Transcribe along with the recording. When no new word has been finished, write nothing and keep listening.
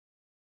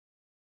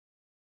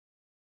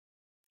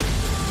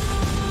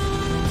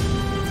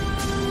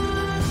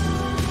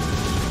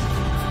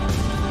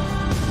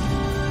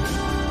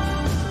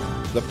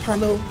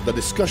channel the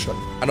discussion,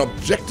 an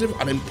objective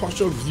and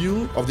impartial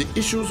view of the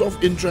issues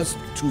of interest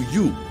to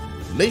you.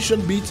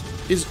 Nationbeat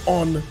is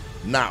on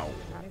now.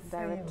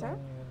 Director.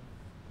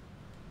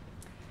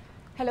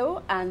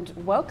 Hello and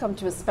welcome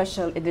to a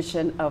special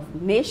edition of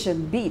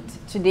Nationbeat.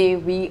 Today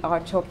we are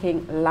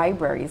talking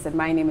libraries, and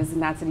my name is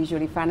Natalie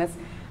Jolie-Fanis,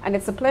 and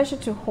it's a pleasure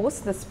to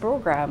host this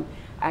program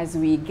as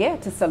we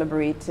get to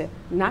celebrate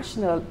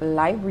National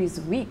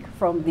Libraries Week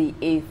from the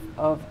 8th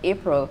of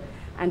April.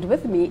 And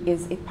with me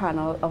is a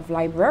panel of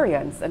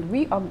librarians, and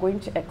we are going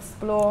to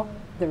explore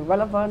the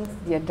relevance,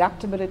 the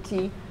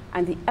adaptability,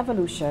 and the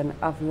evolution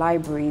of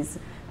libraries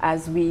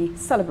as we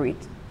celebrate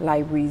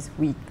Libraries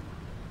Week.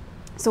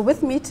 So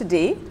with me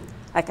today,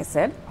 like I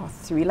said, are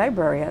three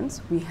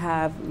librarians. We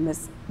have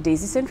Ms.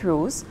 Daisy St.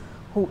 Rose,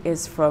 who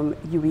is from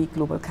UE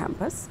Global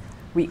Campus.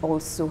 We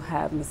also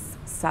have Ms.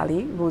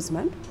 Sally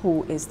Rosemond,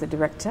 who is the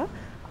director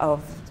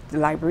of the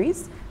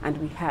libraries, and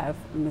we have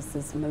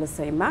Mrs.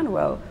 Melissa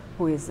Emmanuel,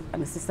 who is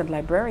an assistant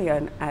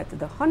librarian at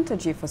the Hunter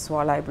J.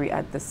 Fossoir Library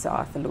at the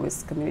South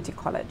Louis Community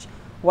College.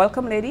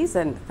 Welcome, ladies,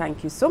 and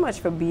thank you so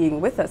much for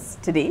being with us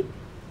today.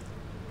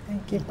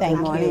 Thank you. Good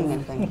morning,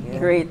 and thank you.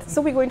 Great.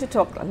 So we're going to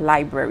talk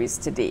libraries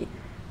today.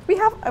 We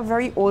have a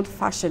very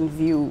old-fashioned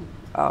view,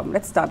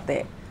 let's start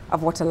there,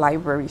 of what a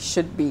library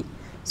should be.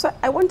 So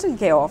I want to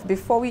get off,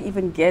 before we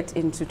even get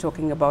into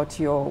talking about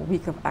your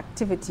week of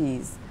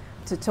activities,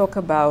 to talk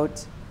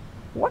about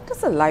what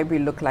does a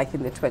library look like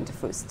in the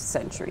 21st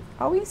century?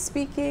 Are we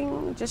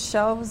speaking just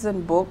shelves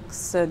and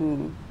books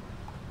and,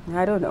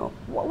 I don't know,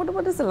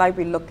 what does a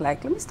library look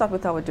like? Let me start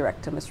with our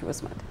director, Ms.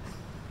 Rosemond.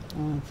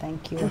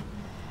 Thank you.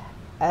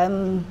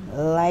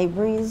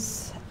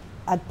 Libraries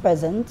at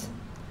present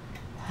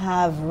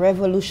have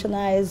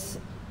revolutionized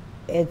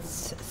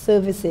its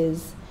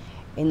services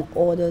in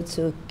order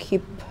to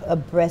keep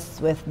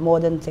abreast with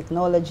modern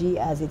technology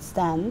as it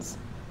stands.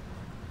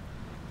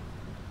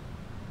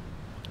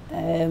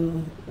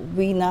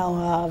 We now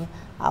have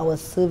our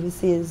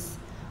services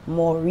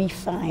more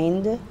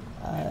refined,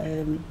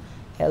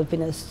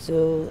 helping us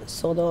to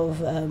sort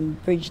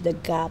of bridge the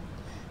gap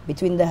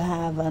between the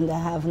have and the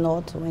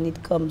have-not when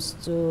it comes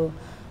to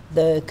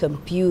the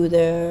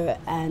computer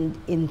and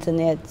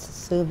internet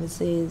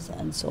services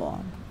and so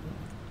on.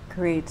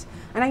 Great.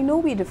 And I know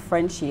we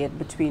differentiate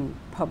between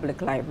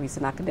public libraries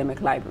and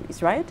academic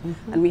libraries, right?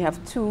 Mm-hmm. And we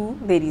have two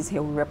ladies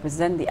here who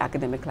represent the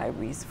academic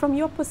libraries. From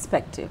your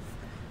perspective,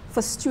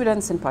 for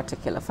students in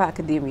particular, for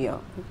academia,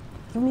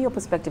 give me your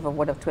perspective of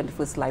what a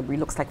 21st library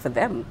looks like for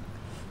them.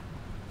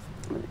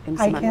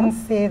 I can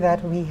say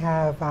that we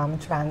have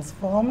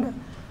transformed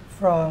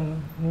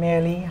from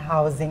merely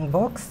housing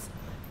books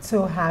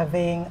to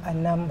having a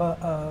number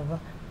of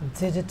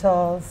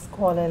digital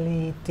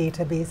scholarly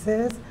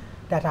databases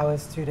that our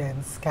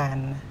students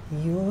can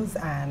use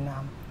and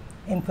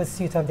in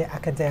pursuit of their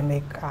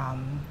academic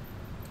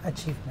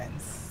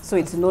achievements. So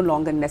it's no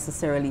longer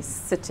necessarily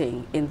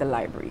sitting in the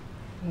library.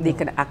 No. They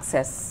can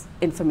access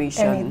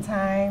information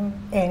anytime,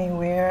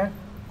 anywhere,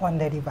 on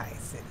their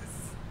devices.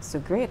 So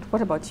great.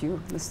 What about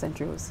you, Ms. St.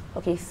 Rose?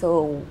 Okay,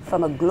 so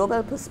from a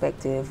global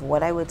perspective,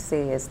 what I would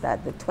say is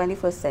that the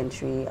 21st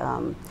century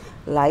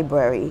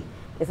library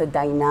is a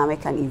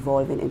dynamic and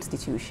evolving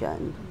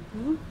institution.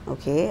 Mm-hmm.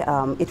 Okay,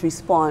 it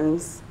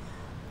responds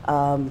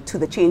to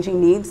the changing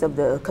needs of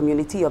the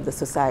community, of the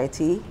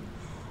society,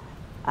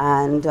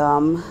 and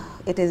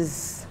it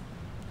is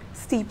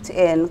steeped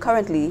in,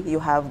 currently you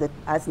have the,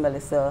 as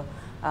Melissa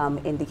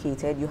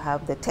indicated, you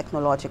have the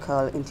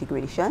technological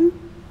integration.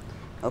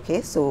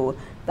 Okay, so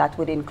that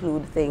would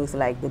include things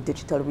like the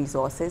digital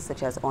resources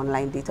such as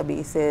online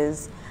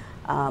databases.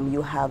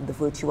 You have the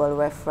virtual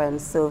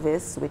reference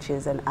service, which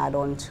is an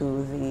add-on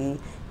to the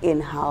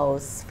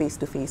in-house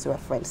face-to-face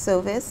reference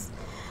service.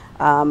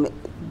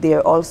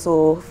 They're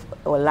also,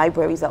 or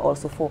libraries are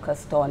also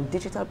focused on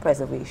digital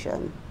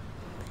preservation.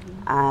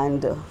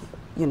 And,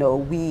 you know,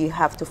 we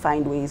have to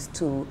find ways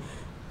to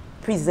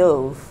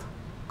preserve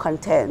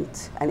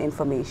content and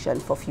information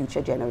for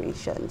future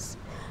generations.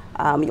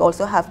 We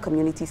also have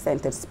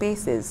community-centered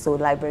spaces, so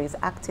libraries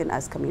acting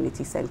as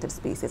community-centered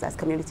spaces, as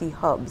community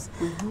hubs,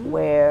 mm-hmm.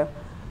 where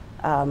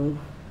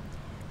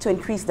to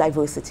increase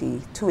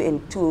diversity,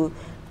 to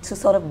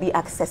sort of be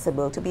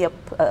accessible, to be a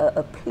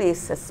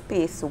place, a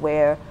space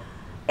where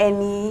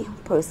any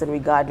person,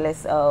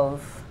 regardless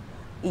of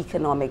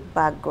economic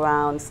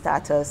background,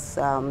 status,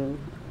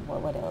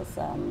 what else,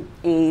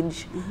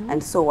 age, mm-hmm.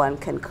 and so on,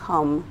 can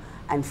come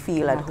and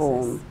feel at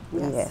home.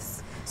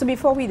 Yes. So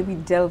before we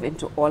delve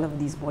into all of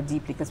these more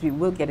deeply, because we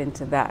will get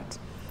into that,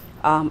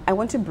 I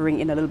want to bring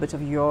in a little bit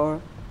of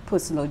your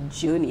personal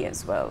journey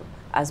as well,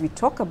 as we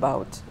talk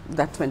about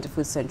that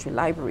 21st century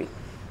library.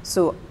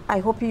 So I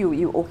hope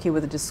you're okay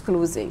with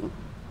disclosing,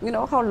 you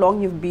know, how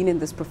long you've been in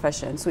this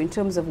profession. So in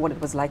terms of what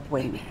it was like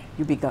when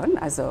you began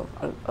as a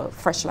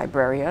fresh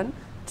librarian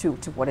to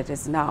what it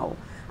is now.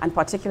 And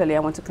particularly, I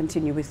want to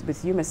continue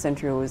with you, Ms.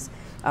 St. Rose,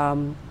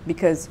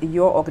 because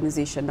your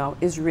organization now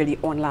is really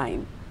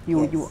online.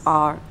 You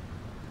are,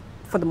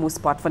 for the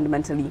most part,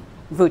 fundamentally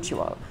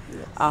virtual. Yes.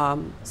 Yes.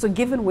 So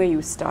given where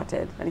you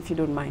started, and if you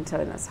don't mind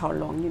telling us how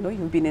long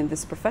you've been in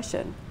this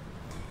profession.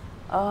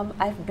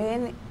 I've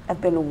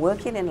been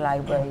working in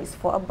libraries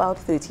for about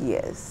 30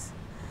 years.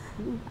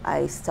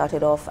 I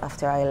started off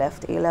after I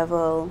left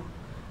A-level.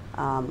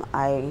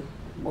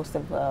 Most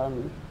of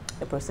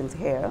the persons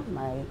here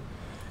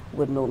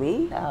would know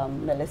me.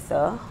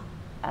 Melissa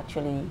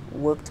actually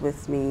worked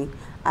with me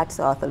at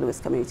Sir Arthur Lewis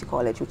Community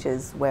College, which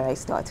is where I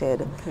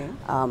started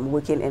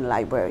working in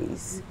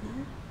libraries.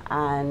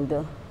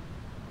 And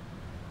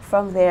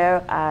from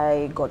there,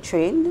 I got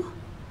trained.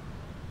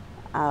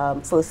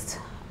 First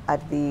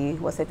at the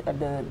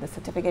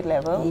certificate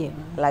level, Yeah.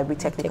 library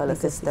technical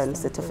assistant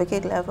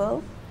certificate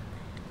level,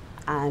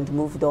 and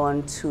moved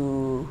on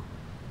to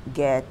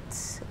get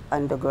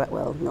undergrad.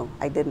 Well, no,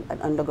 I did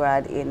an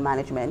undergrad in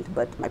management,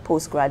 but my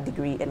postgrad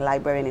degree in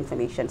library and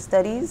information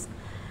studies.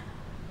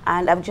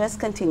 And I've just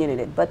continued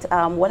it. But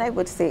what I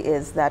would say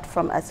is that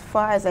from as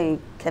far as I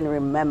can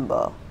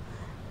remember,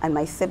 and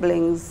my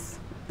siblings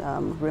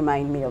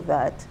remind me of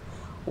that,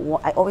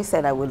 I always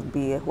said I would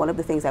be, one of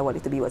the things I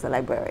wanted to be was a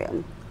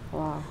librarian.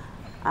 Wow.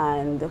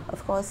 And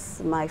of course,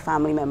 my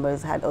family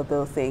members had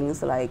other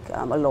things like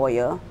a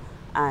lawyer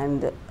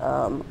and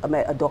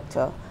a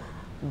doctor.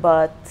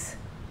 But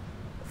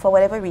for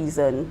whatever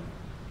reason,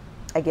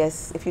 I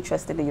guess if you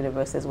trust in the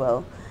universe as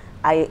well,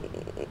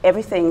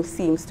 everything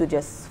seems to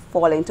just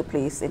fall into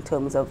place in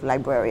terms of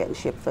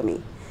librarianship for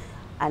me.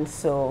 And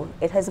so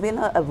it has been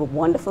a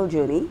wonderful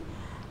journey.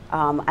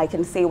 I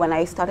can say when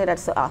I started at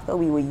Sir Arthur,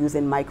 we were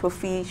using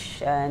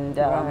microfiche and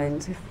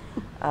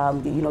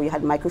you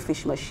had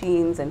microfiche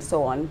machines and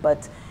so on.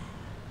 But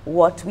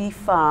what we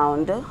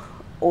found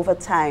over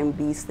time,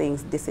 these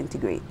things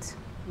disintegrate.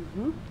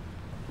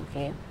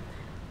 Okay.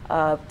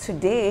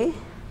 Today,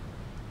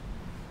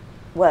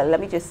 well, let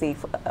me just say,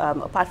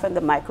 apart from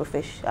the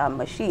microfiche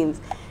machines,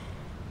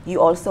 you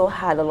also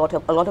had a lot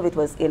of it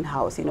was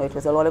in-house. It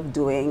was a lot of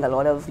doing, a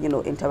lot of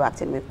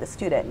interacting with the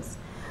students.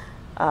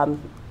 Let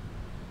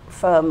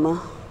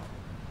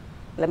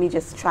me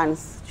just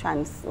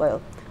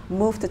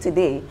move to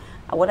today.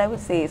 What I would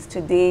say is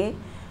today,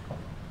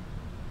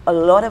 a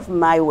lot of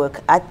my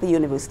work at the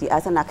university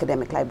as an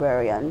academic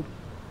librarian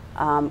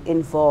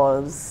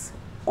involves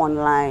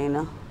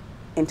online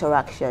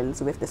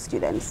interactions with the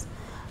students,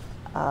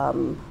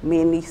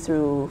 mainly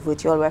through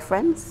virtual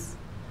reference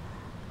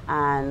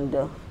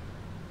and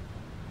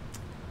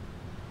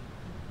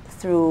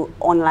through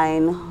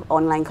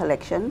online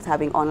collections,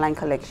 having online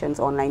collections,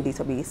 online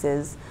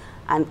databases,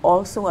 and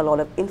also a lot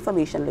of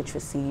information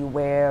literacy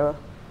where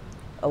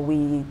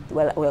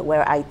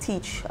I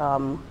teach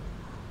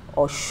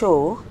or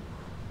show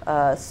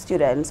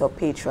students or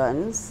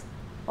patrons,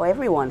 or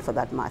everyone for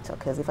that matter,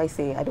 because if I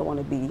say I don't want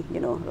to be,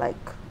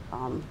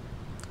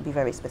 be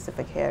very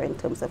specific here in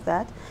terms of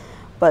that,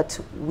 but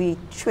we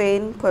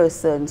train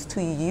persons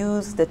to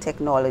use the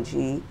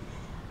technology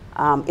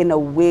in a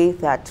way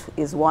that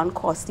is, one,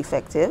 cost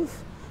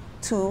effective,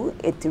 two,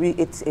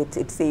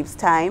 it saves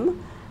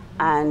time,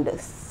 and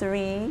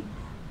three,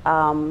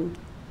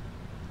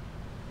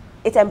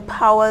 it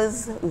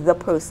empowers the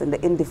person,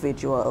 the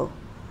individual,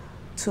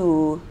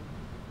 to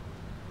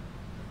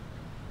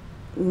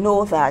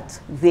know that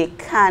they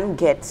can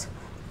get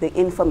the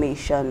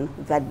information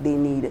that they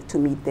need to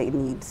meet their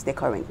needs, their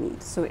current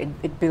needs. So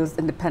it builds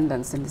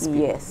independence in these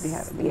people. Yes.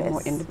 They are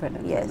more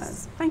independent Yes. than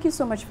us. Thank you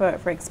so much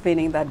for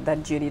explaining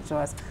that journey to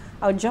us.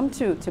 I'll jump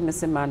to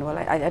Miss Emmanuel.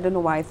 I don't know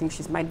why I think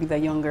she might be the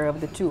younger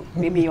of the two,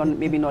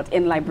 maybe not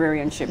in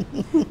librarianship.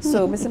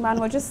 So Miss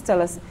Emmanuel, just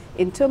tell us,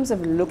 in terms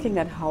of looking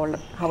at how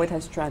it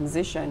has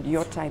transitioned,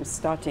 your time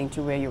starting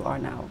to where you are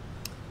now.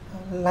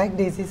 Like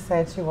Daisy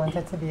said, she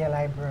wanted to be a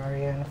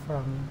librarian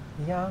from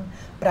young,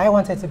 but I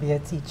wanted to be a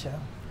teacher.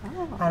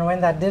 Oh. And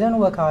when that didn't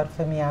work out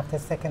for me after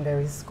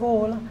secondary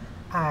school,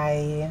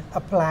 I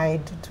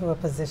applied to a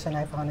position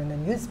I found in the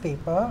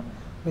newspaper,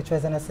 which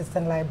was an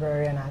assistant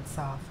librarian at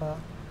SAFA,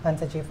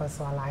 Hunter J.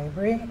 Fossaw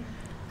Library.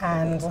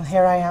 And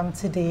here I am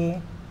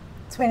today,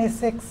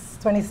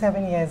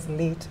 27 years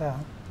later.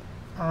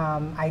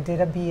 I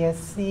did a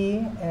BSc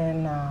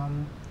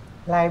in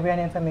Library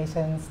and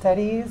Information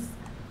Studies,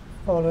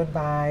 followed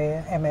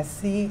by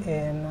MSc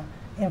in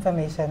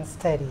Information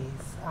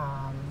Studies.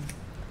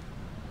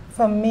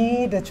 For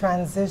me, the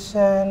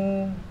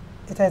transition,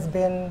 it has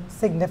been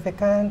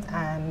significant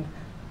and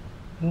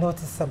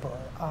noticeable.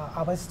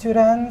 Our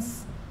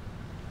students,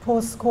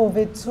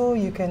 post-COVID too,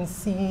 you can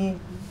see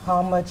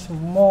how much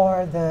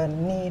more the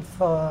need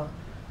for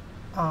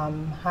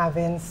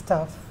having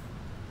stuff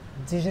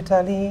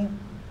digitally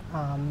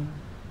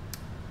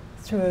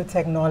through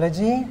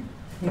technology.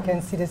 You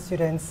can see the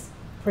students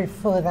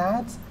prefer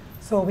that.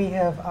 So we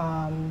have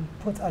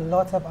put a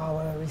lot of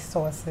our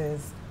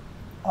resources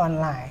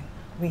online.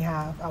 We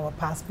have our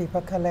past paper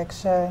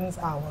collections,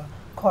 our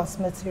course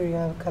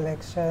material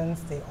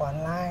collections, they're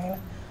online.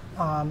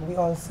 We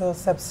also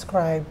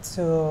subscribe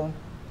to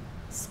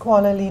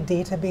scholarly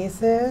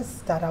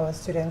databases that our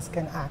students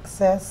can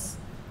access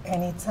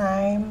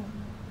anytime,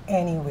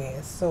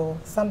 anywhere. So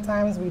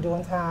sometimes we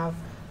don't have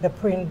the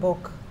print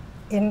book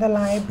in the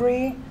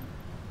library,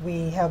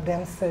 we help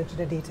them search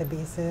the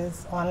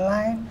databases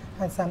online,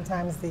 and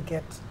sometimes they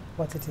get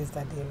what it is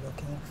that they're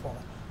looking for.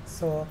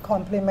 So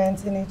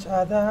complementing each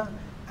other,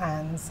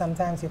 and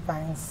sometimes you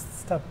find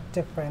stuff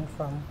different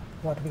from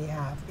what we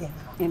have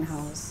in-house.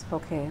 In-house,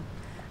 okay.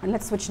 And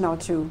let's switch now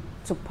to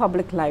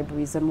public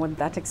libraries and what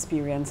that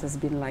experience has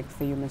been like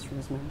for you, Ms.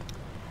 Rosemond.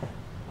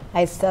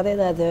 I started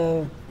at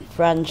the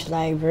branch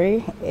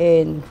library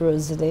in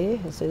Grosley,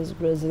 so it's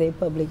Grosley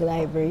Public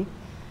Library.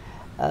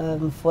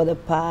 For the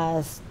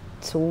past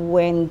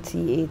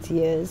 28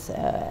 years,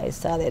 I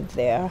started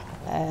there.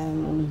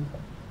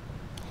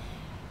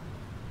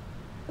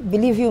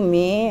 Believe you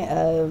me,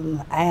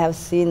 I have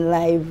seen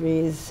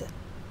libraries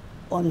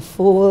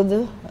unfold,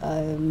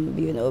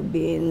 you know,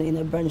 being in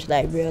a branch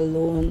library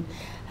alone,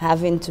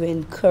 having to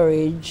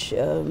encourage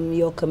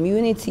your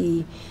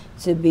community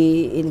to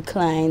be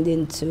inclined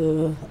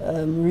into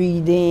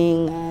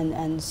reading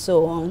and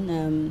so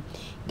on,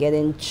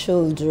 getting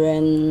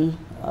children,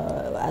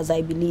 as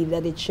I believe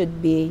that it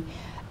should be,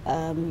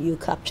 you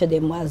capture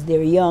them whilst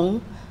they're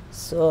young.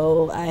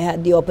 So I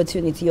had the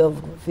opportunity of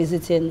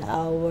visiting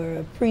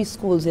our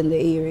preschools in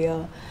the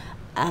area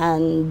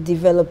and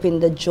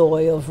developing the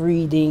joy of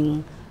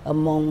reading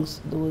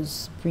amongst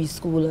those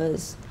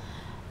preschoolers.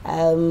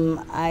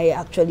 I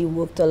actually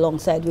worked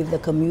alongside with the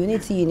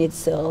community in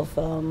itself,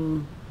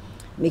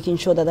 making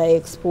sure that I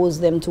expose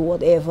them to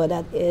whatever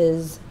that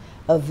is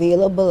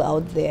available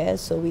out there.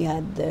 So we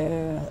had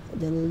the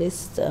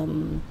list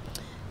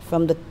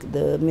from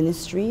the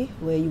ministry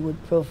where you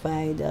would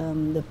provide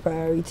the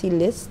priority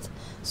list.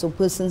 So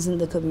persons in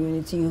the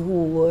community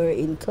who were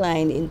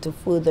inclined into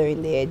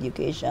furthering their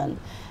education,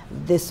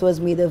 this was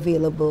made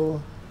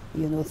available,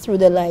 you know, through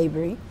the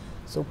library.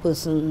 So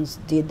persons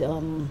did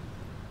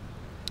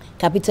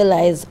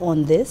capitalize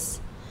on this.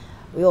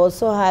 We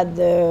also had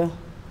the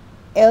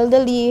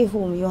elderly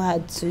whom you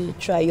had to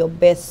try your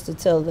best to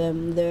tell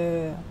them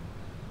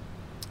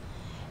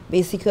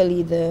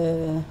basically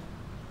the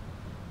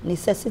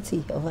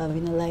necessity of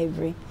having a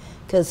library,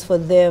 because for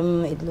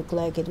them it looked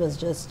like it was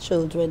just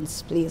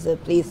children's place, a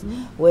place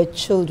where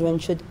children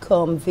should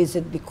come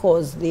visit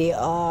because they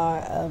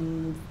are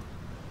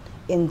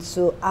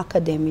into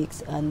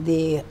academics and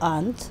they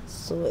aren't.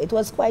 So it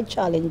was quite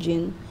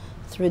challenging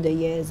through the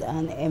years,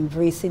 and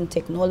embracing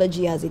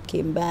technology as it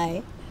came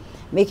by,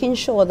 making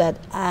sure that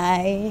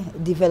I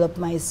developed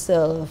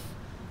myself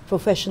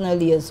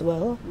professionally as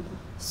well.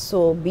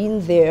 So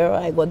being there,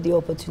 I got the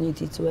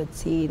opportunity to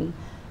attain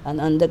an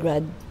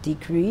undergrad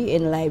degree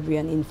in library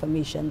and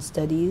information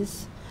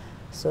studies.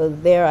 So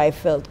there I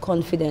felt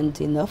confident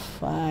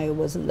enough. I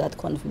wasn't that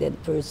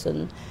confident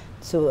person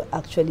to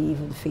actually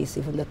even face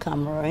even the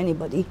camera or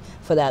anybody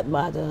for that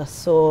matter.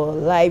 So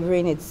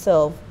library in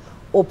itself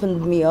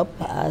opened me up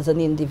as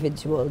an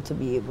individual to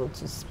be able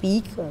to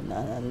speak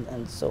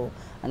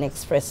and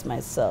express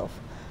myself.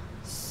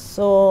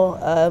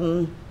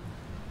 So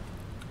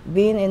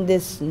being in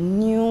this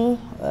new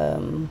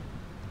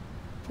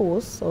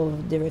post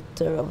of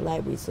Director of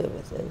Library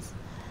Services,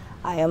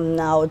 I am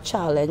now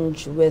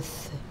challenged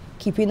with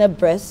keeping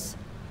abreast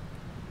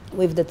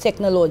with the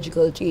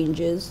technological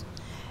changes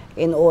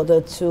in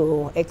order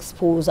to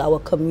expose our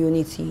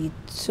community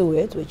to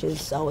it, which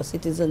is our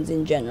citizens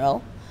in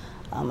general,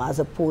 as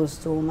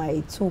opposed to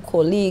my two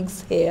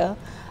colleagues here.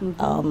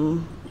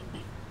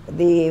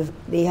 They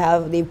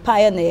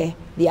pioneer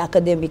the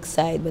academic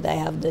side, but I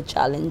have the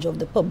challenge of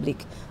the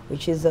public,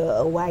 which is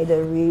a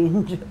wider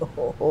range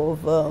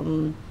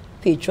of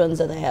patrons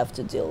that I have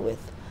to deal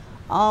with.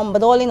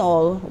 But all in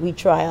all, we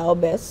try our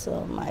best.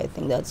 I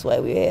think that's why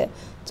we're here,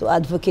 to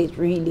advocate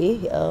really,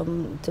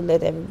 to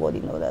let everybody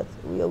know that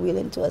we are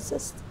willing to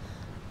assist.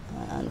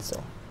 And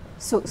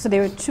so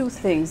there are two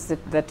things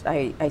that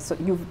I saw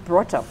you've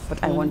brought up,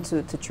 but I want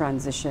to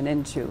transition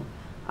into,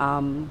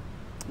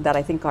 that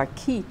I think are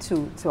key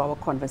to our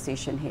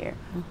conversation here.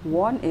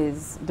 One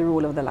is the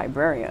role of the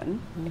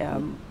librarian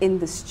in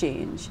this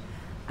change.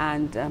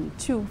 And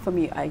two, for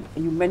me,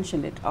 you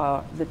mentioned it,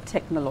 are the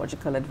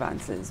technological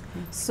advances.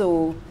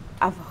 So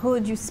I've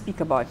heard you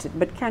speak about it,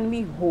 but can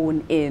we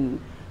hone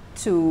in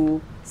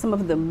to some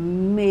of the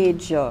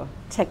major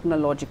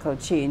technological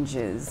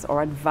changes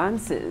or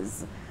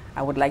advances,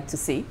 I would like to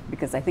say,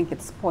 because I think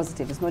it's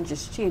positive. It's not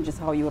just change, it's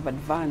how you have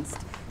advanced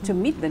to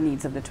meet the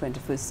needs of the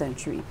 21st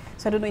century.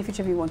 So I don't know if each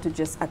of you want to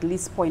just at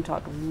least point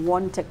out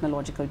one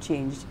technological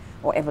change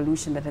or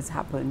evolution that has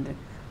happened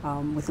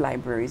with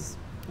libraries.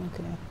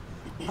 Okay.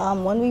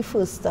 When we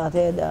first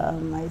started,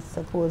 I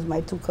suppose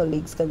my two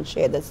colleagues can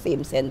share the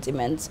same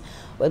sentiments.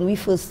 When we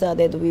first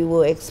started, we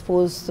were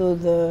exposed to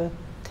the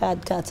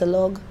card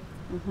catalog,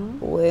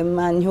 where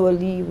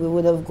manually we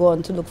would have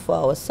gone to look for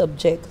our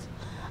subject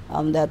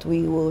that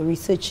we were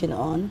researching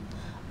on.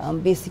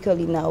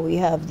 Basically now we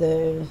have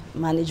the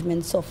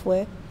management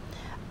software,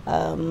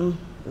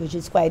 which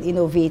is quite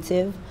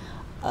innovative.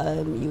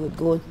 You would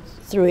go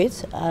through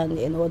it, and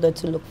in order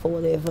to look for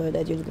whatever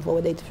that you're looking for,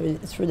 whether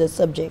it's through the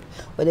subject,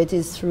 whether it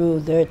is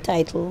through the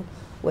title,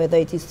 whether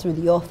it is through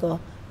the author,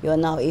 you are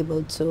now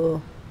able to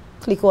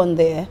click on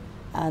there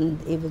and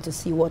able to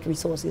see what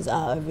resources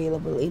are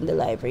available in the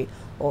library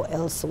or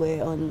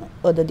elsewhere on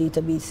other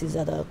databases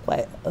that are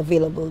quite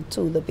available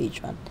to the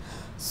patron.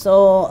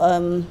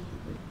 So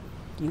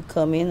you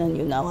come in and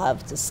you now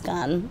have to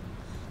scan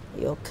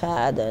your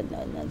card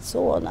and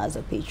so on as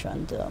a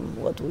patron,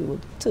 what we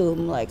would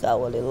term like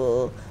our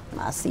little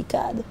Massy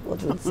card,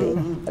 what would say.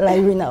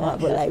 Library now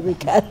have a library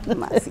card.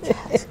 Massy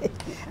card.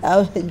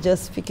 I'm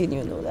just speaking,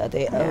 you know, that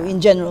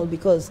in general,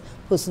 because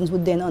persons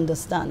would then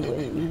understand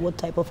what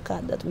type of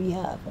card that we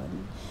have.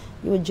 And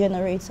you would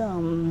generate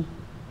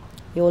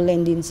your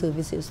lending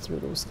services through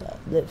those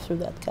through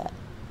that card.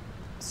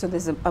 So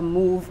there's a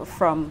move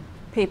from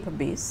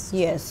paper-based.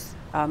 Yes.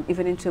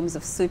 Even in terms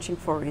of searching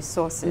for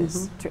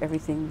resources to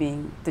everything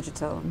being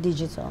digital.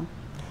 Digital.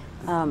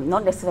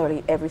 Not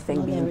necessarily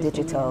everything being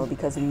digital,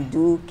 because we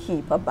do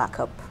keep a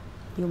backup.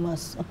 You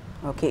must.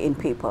 Okay, in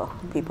paper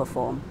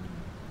form.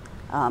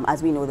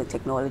 As we know, the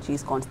technology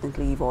is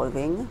constantly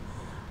evolving.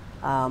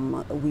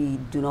 We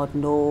do not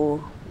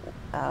know,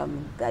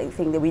 I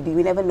think that we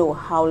never know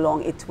how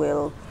long it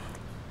will,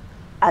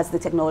 as the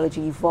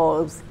technology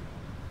evolves,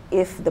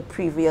 if the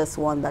previous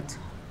one that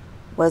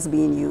was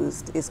being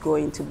used is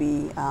going to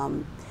be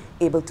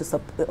able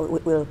to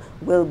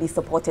will be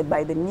supported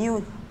by the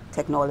new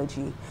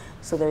technology.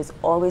 So there is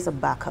always a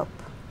backup,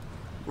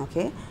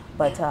 okay?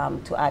 But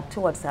to add to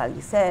what Sally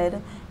said,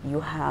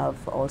 you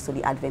have also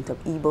the advent of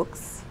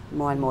ebooks,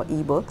 more and more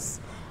ebooks,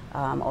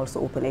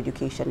 also open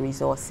education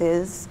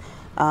resources.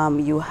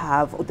 You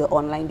have the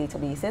online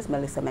databases.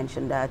 Melissa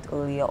mentioned that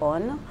earlier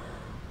on,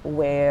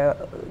 where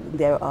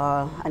there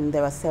are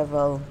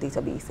several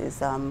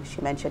databases. She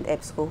mentioned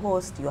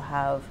EBSCOhost, you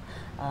have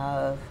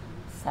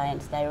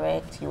Science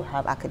Direct, you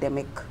have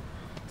Academic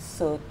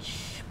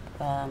Search,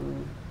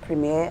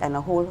 Premier, and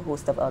a whole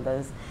host of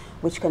others,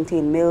 which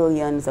contain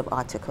millions of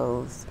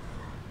articles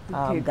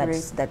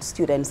that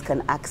students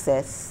can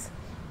access.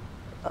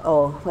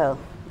 Oh, well,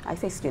 I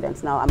say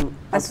students now. I'm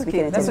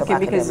speaking in terms of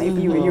because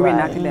academics. you're in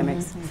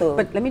academics. So,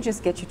 but let me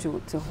just get you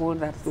to hold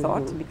that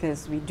thought,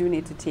 because we do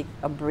need to take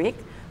a break.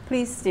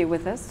 Please stay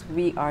with us.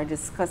 We are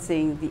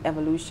discussing the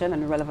evolution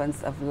and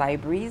relevance of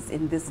libraries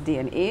in this day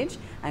and age.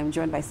 I'm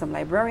joined by some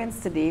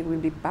librarians today. We'll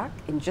be back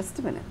in just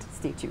a minute.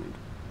 Stay tuned.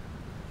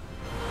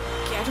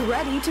 Get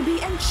ready to be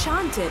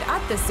enchanted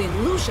at the St.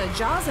 Lucia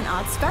Jazz and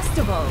Arts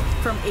Festival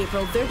from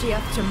April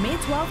 30th to May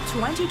 12th,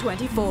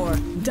 2024.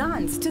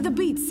 Dance to the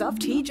beats of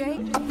TJ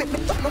and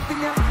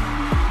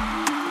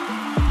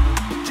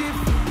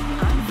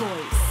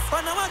voice.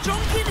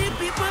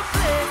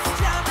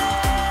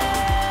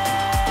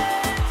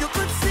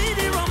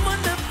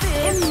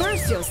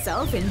 Immerse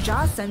yourself in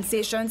jazz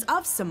sensations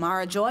of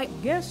Samara Joy.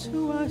 Guess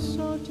who I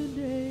saw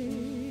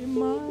today,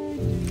 my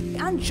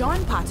dear. And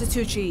John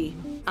Patitucci.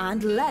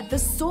 And let the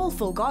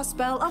soulful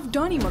gospel of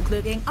Donnie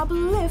McClurkin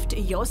uplift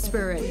your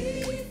spirit.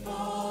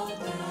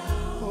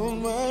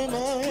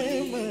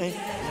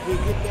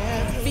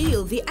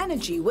 Feel the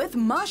energy with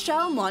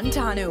Marshall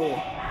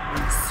Montano.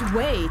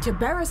 Sway to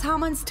Beres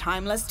Hammond's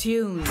timeless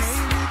tunes.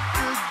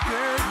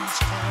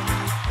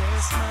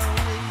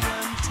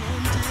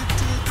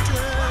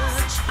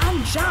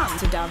 And jam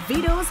to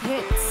Davido's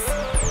hits.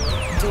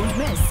 Don't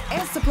miss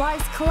Air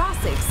Supply's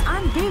classics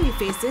and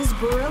Babyface's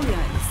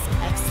brilliance.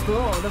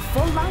 Explore the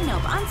full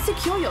lineup and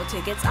secure your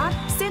tickets at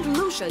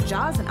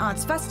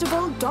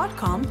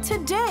stluciajazzandartsfestival.com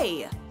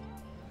today.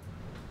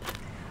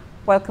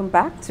 Welcome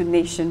back to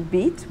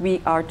Nationbeat.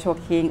 We are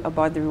talking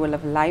about the role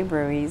of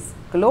libraries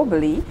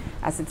globally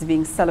as it's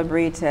being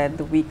celebrated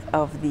the week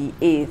of the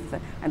 8th.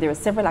 And there are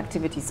several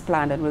activities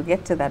planned, and we'll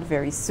get to that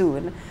very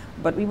soon.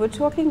 But we were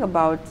talking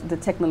about the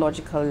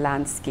technological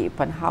landscape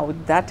and how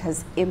that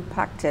has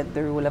impacted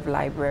the role of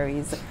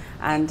libraries.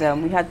 And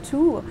we had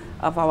two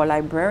of our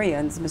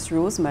librarians, Ms.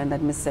 Rosemond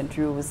and Ms. St.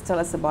 Rose, tell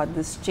us about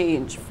this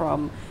change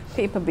from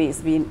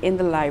paper-based, being in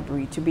the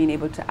library, to being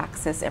able to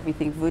access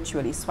everything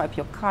virtually, swipe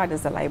your card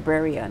as a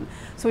librarian.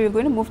 So we're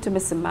going to move to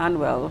Ms.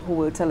 Emmanuel, who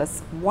will tell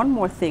us one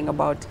more thing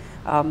about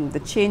the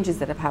changes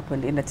that have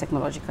happened in the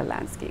technological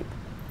landscape.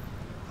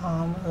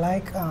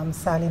 Like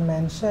Sally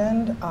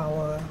mentioned,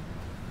 our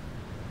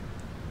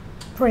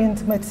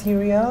print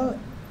material,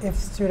 if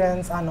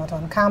students are not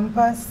on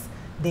campus,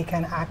 they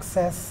can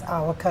access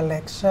our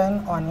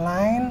collection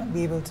online,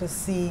 be able to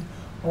see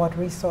what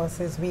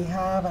resources we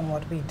have and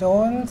what we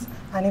don't,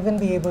 and even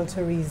be able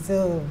to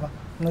reserve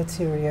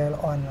material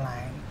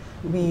online.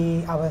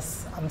 Our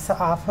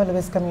Arthur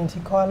Lewis Community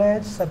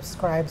College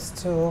subscribes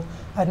to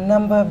a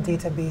number of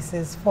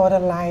databases for the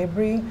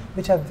library,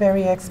 which are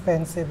very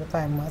expensive, if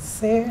I must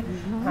say,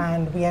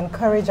 and we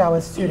encourage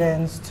our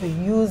students to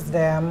use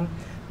them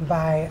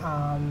by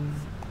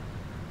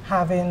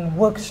having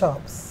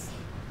workshops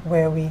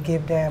where we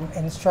give them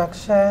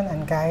instruction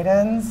and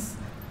guidance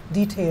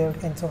detailed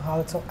into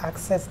how to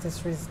access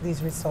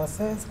these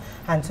resources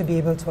and to be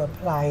able to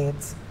apply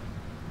it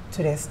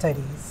to their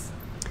studies.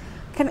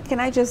 Can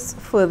I just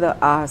further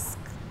ask,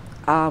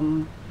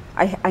 I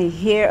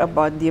hear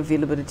about the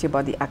availability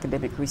about the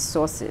academic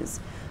resources,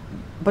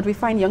 but we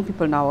find young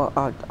people now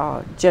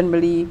are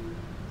generally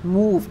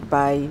moved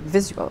by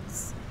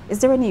visuals. Is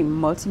there any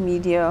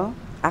multimedia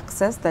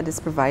access that is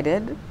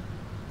provided?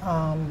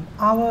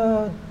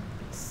 Our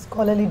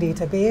scholarly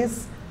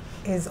database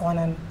is on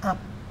an app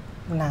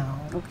now.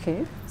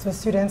 Okay. So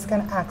students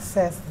can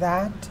access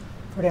that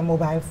through their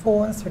mobile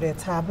phones, through their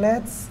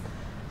tablets.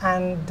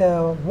 And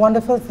the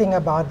wonderful thing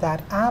about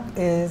that app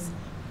is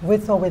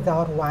with or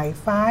without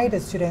Wi-Fi, the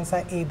students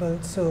are able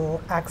to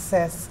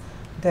access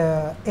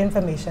the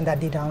information that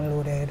they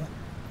downloaded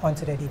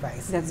onto their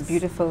devices. That's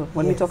beautiful.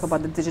 When we talk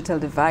about the digital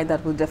divide,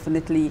 that will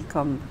definitely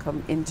come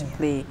into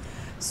play.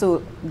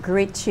 So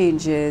great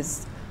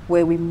changes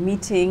where we're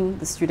meeting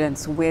the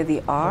students where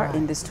they are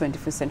in this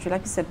 21st century.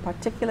 Like you said,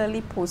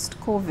 particularly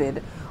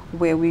post-COVID,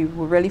 where we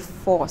were really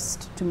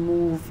forced to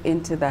move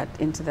into that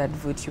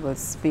virtual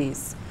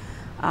space.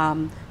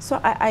 So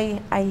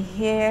I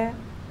hear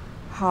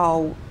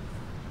how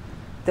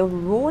the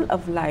role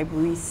of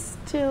libraries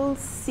still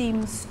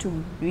seems to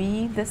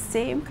be the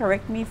same,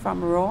 correct me if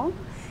I'm wrong,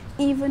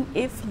 even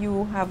if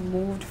you have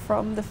moved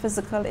from the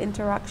physical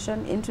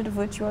interaction into the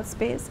virtual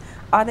space.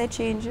 Are there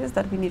changes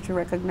that we need to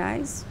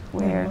recognize?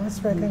 We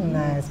must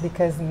recognize,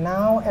 because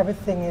now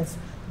everything is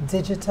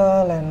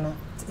digital and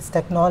it's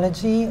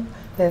technology.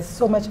 There's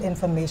so much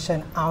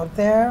information out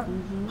there.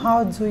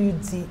 How do you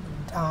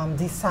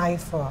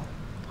decipher?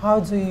 How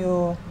do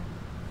you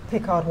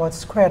pick out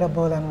what's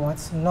credible and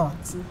what's not?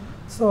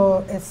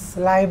 So it's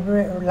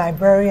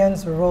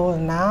librarians' role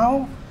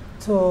now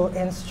to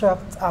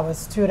instruct our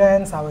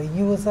students, our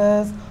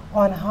users,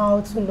 on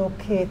how to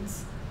locate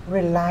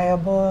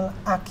reliable,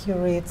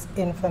 accurate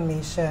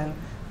information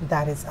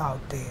that is out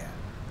there.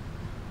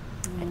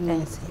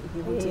 Yes.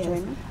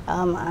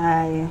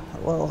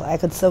 I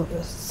could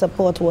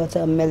support what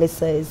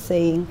Melissa is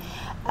saying.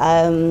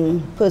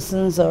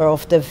 Persons are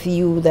of the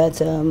view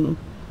that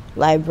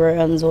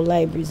librarians or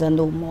libraries are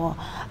no more.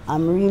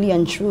 Really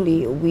and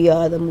truly, we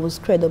are the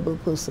most credible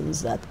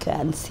persons that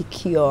can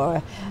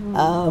secure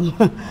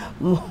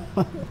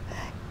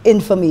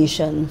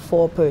information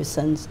for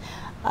persons.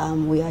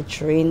 We are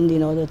trained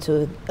in order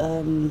to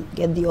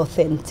get the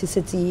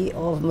authenticity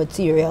of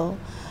material.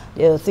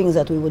 There are things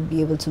that we would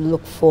be able to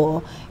look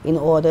for in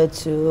order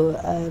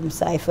to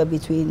cipher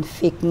between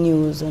fake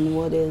news and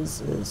what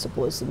is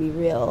supposed to be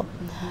real.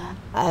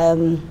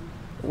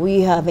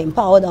 We have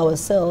empowered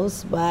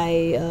ourselves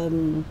by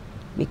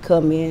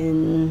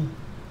becoming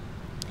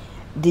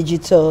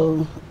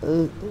digital,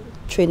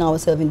 train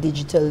ourselves in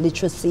digital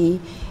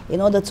literacy in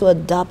order to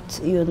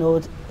adapt,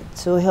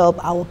 to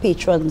help our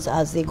patrons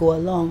as they go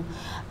along.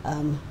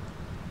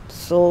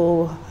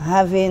 So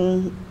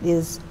having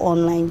this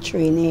online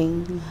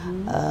training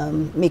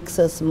makes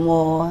us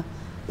more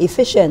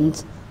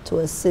efficient to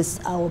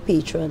assist our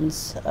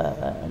patrons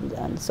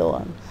and so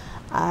on.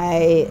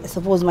 I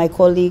suppose my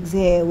colleagues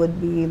here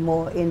would be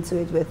more into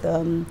it with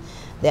the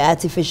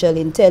artificial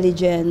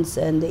intelligence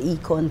and the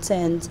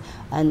e-content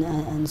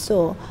and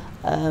so.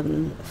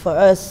 For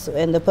us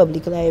in the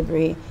public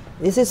library,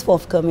 this is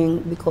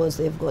forthcoming because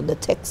they've got the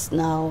text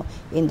now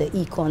in the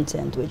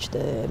e-content which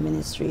the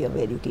Ministry of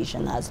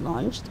Education has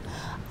launched.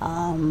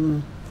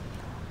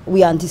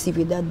 We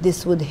anticipate that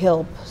this would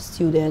help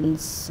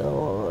students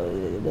or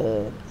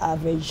the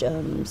average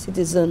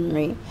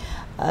citizenry.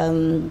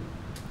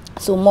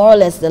 So more or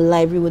less the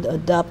library would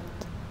adopt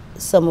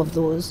some of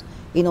those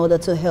in order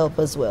to help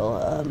as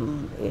well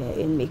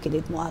in making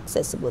it more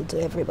accessible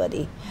to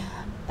everybody.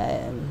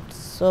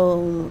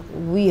 So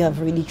we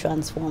have really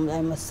transformed,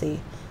 I must say.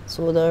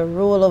 So the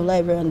role of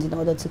librarians, in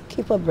order to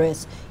keep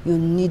abreast, you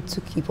need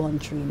to keep on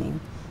training.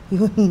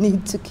 You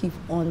need to keep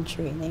on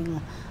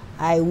training.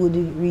 I would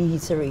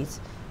reiterate,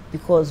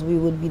 because we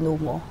would be no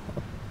more.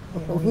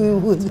 Yeah,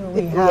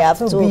 we have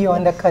to be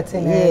on the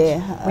cutting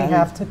edge. We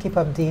have to keep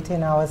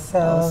updating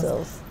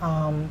ourselves.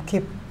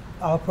 Keep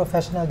our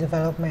professional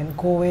development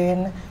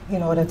going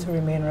in order to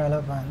remain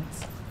relevant.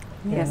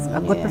 Yes, a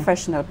good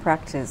professional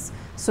practice.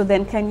 So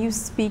then can you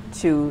speak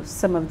to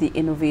some of the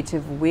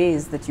innovative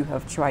ways that you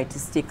have tried to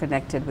stay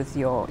connected with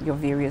your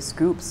various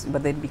groups,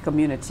 whether it be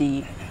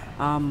community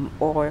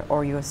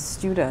or your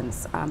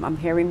students? I'm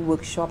hearing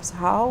workshops.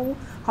 How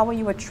are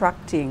you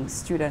attracting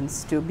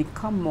students to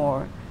become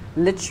more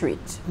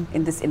literate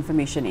in this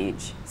information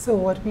age? So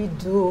what we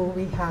do,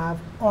 we have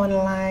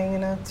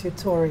online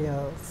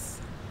tutorials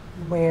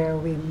where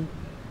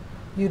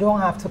you don't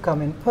have to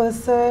come in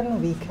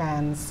person. We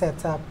can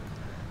set up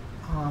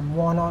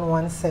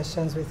one-on-one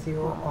sessions with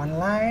you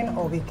online,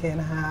 or we can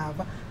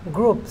have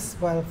groups.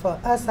 Well, for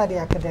us at the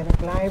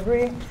academic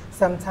library,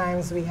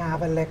 sometimes we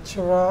have a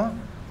lecturer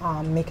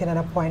making an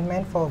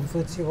appointment for a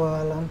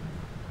virtual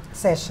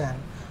session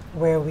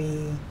where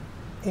we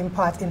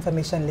impart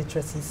information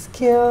literacy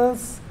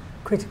skills,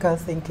 critical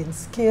thinking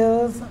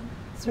skills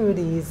through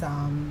these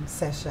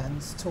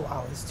sessions to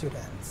our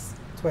students,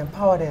 to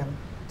empower them,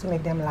 to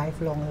make them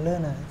lifelong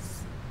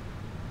learners.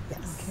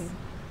 Yes. Okay.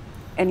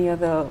 Any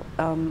other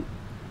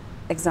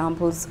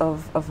examples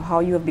of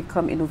how you have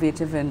become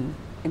innovative in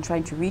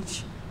trying to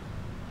reach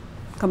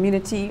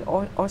community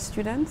or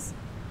students?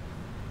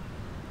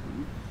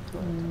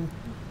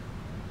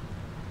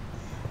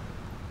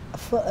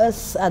 For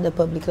us at the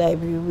public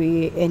library,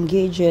 we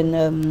engage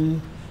in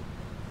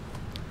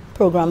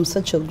programs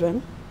for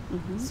children.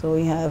 So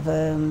we have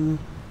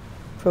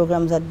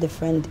programs at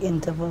different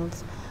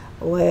intervals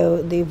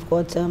where they've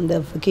got the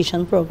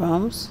vacation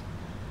programs.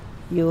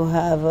 You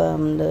have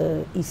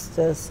the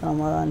Easter,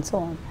 summer, and so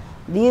on.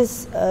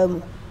 These,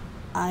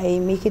 I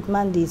make it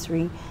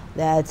mandatory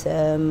that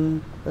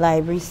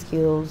library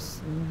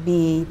skills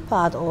be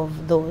part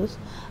of those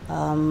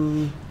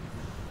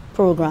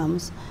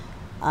programs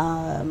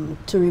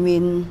to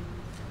remain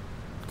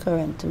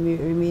current, to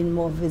remain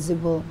more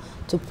visible,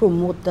 to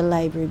promote the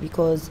library,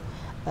 because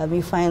we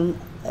find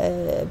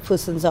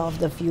persons of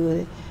the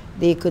view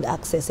they could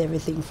access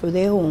everything through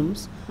their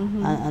homes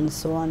and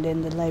so on.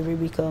 Then the library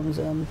becomes,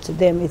 to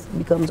them it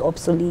becomes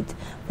obsolete.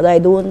 But I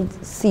don't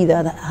see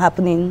that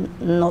happening,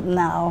 not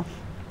now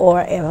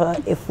or ever,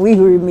 if we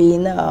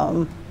remain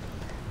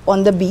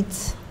on the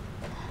beat.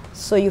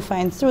 So you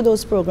find through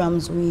those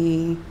programs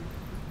we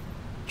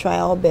try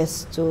our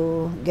best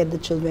to get the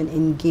children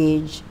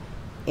engaged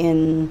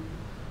in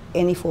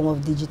any form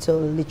of digital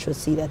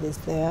literacy that is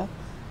there.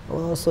 We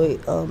also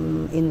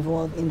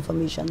involve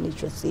information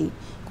literacy,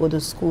 go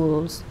to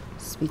schools,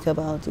 speak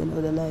about the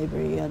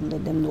library, and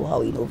let them know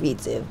how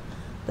innovative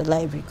the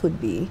library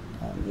could be.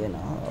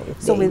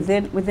 So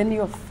within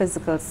your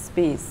physical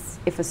space,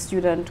 if a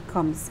student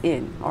comes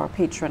in or a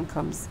patron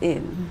comes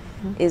in,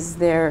 is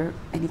there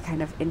any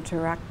kind of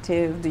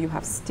interactive? Do you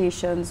have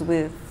stations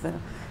with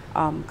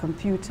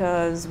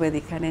computers where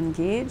they can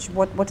engage?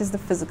 What is the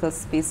physical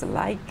space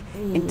like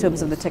in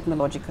terms of the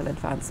technological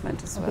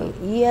advancement as well?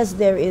 Yes,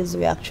 there is.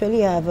 We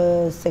actually have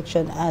a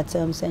section at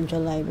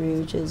Central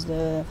Library, which is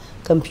the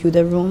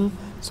computer room.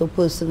 So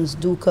persons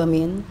do come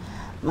in.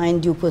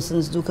 Mind you,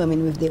 persons do come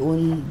in with their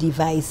own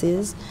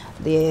devices.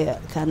 They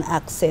can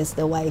access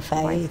the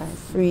Wi-Fi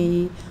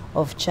free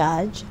of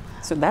charge.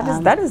 So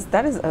that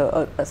is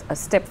a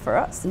step for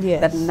us.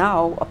 Yes. That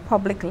now a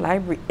public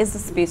library is a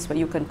space where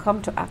you can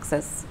come to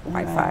access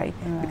Wi-Fi,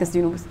 because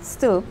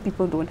still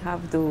people don't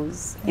have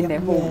those in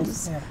their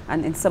homes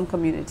and in some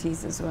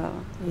communities as well.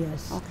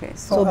 Yes. Okay.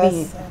 So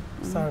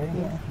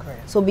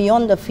So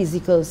beyond the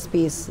physical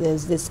space,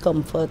 there's this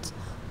comfort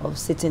of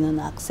sitting and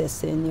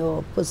accessing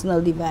your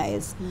personal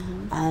device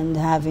and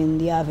having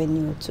the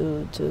avenue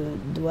to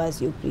do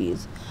as you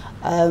please.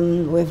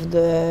 With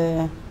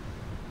the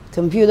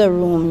computer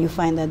room, you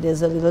find that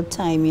there's a little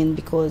timing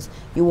because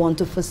you want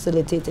to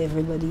facilitate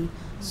everybody.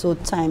 So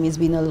time is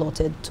being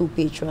allotted to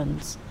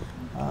patrons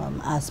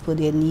as per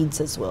their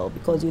needs as well,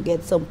 because you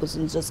get some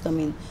persons just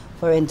coming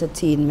for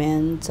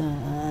entertainment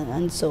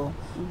and so.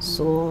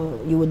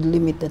 So you would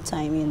limit the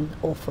timing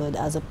offered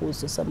as opposed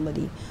to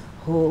somebody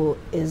who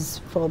is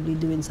probably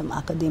doing some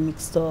academic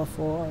stuff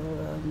or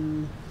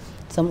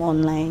some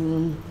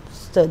online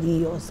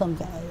study or some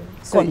kind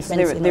of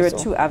conference. There are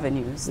two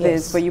avenues. Yes.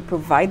 There's where you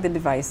provide the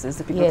devices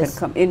that people can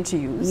come in to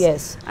use.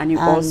 Yes. And you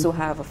also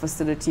have a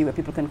facility where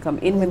people can come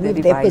in with their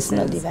devices.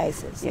 Personal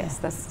devices. Yes,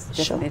 that's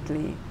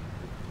definitely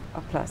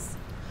a plus.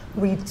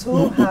 We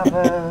too have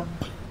a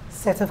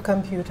set of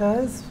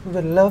computers. We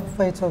would love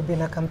for it to have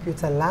been a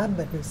computer lab,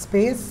 but with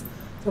space.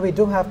 So we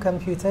do have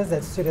computers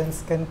that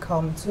students can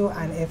come to,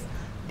 and if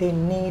they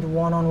need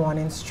one-on-one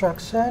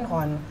instruction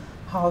on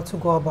how to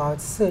go about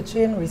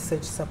searching,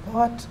 research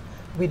support,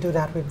 we do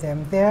that with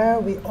them there.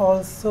 We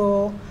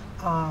also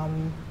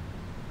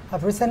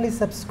have recently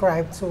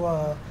subscribed to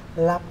a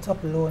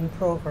laptop loan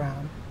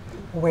program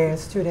where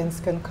students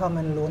can come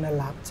and loan a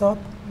laptop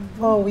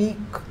for a week,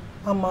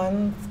 a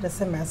month, the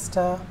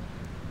semester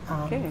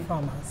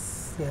from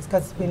us. Yes,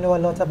 because we know a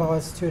lot of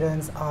our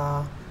students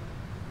are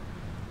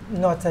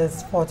not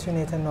as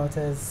fortunate and not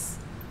as,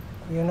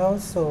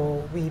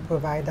 so we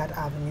provide that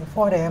avenue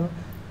for them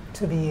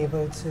to be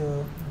able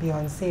to be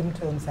on same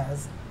terms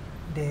as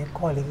their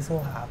colleagues who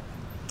have.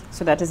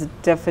 So that is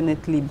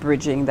definitely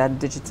bridging that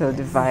digital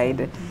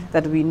divide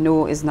that we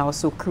know is now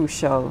so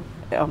crucial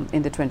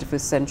in the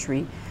 21st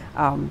century,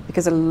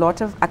 because a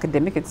lot of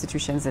academic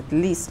institutions at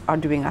least are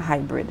doing a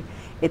hybrid.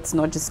 It's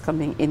not just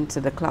coming into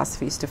the class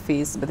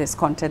face-to-face, but there's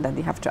content that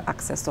they have to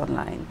access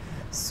online.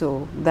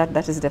 So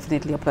that is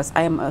definitely a plus.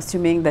 I am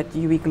assuming that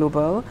UE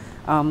Global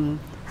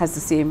has the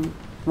same,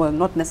 well,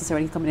 not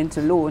necessarily coming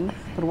into loan,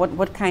 but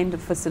what kind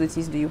of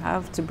facilities do you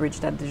have to bridge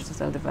that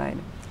digital divide?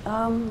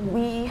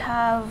 We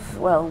have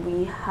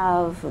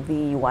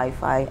the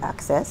Wi-Fi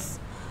access,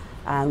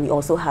 and we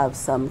also have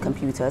some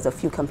computers, a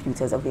few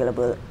computers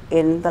available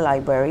in the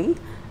library,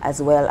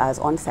 as well as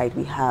on site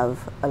we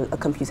have a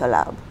computer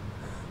lab.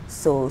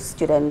 So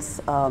students,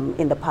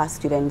 in the past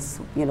students,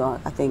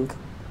 I think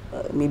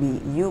maybe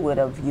you would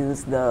have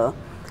used the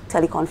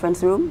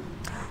teleconference room,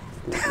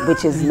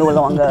 which is no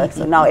longer,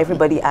 so now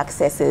everybody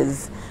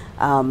accesses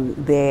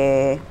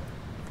their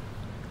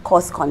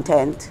course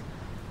content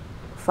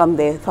from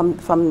their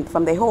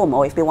home,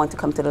 or if they want to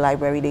come to the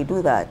library, they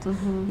do that.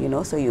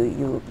 So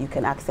you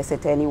can access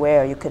it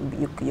anywhere. You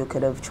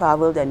could have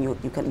traveled, and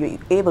you're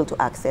able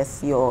to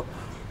access your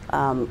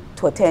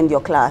to attend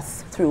your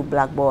class through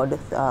Blackboard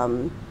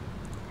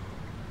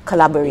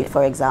Collaborate,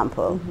 for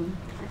example.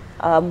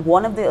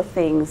 One of the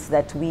things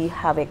that we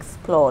have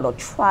explored or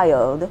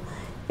trialed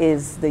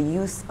is the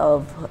use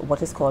of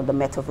what is called the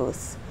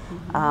metaverse.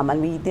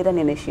 And we did an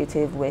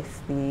initiative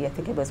with the, I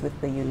think it was with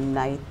the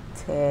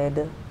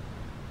United,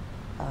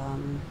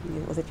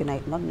 was it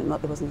United,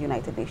 not it wasn't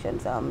United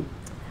Nations,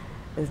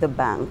 it was the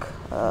bank,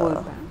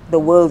 World Bank. the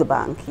World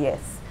Bank, yes,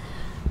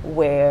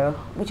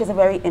 which is a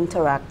very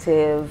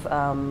interactive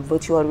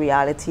virtual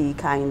reality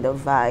kind of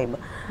vibe.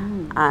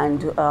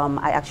 And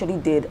I actually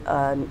did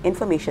an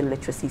information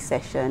literacy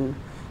session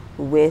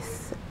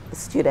with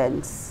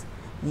students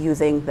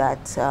using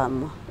that,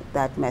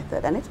 that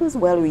method, and it was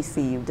well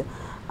received.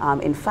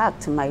 In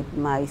fact,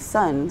 my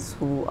sons,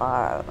 who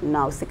are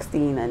now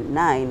 16 and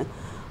 9,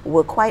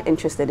 were quite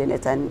interested in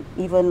it, and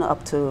even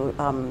up to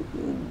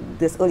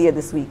earlier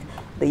this week,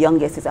 the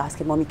youngest is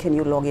asking, "Mommy, can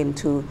you log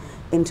into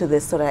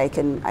this so that I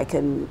can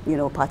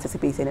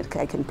participate in it,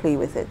 I can play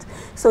with it."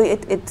 So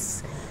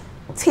it's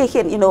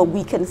taken,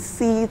 we can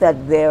see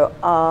that there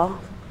are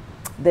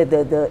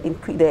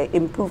the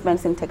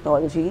improvements in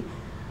technology.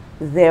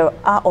 There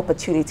are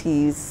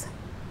opportunities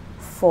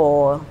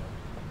for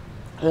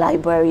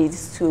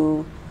libraries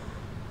to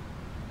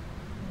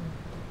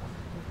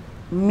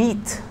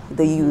meet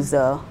the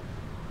user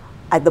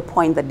at the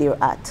point that they're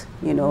at,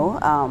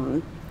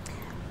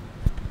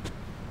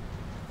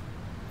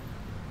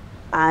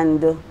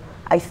 and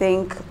I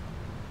think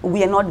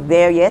we are not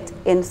there yet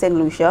in St.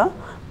 Lucia,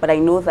 but I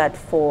know that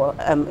for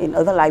in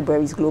other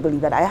libraries globally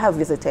that I have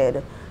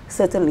visited,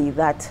 certainly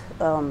that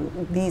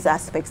these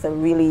aspects are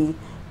really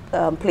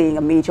playing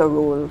a major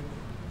role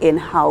in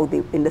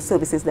in the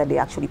services that they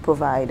actually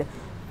provide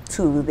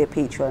to their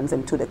patrons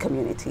and to the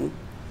community.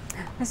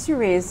 As you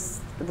raise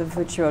the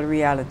virtual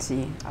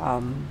reality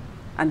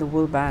and the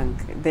World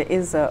Bank, there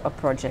is a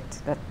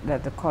project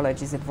that the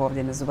college is involved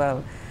in as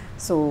well.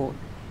 So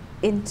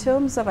in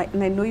terms of,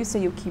 and I know you say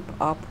you keep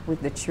up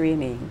with the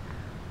training,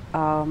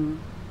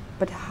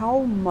 but how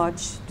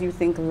much do you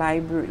think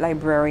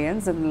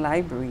librarians and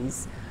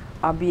libraries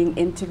are being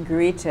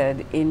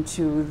integrated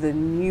into the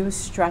new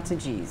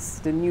strategies,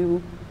 the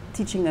new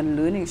teaching and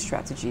learning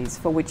strategies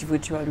for which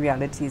virtual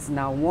reality is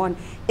now one?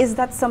 Is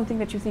that something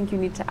that you think you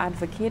need to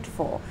advocate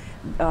for?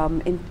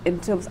 In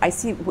terms, I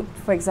see,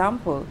 for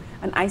example,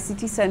 an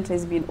ICT center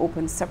is being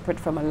opened separate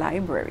from a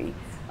library.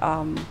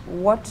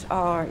 What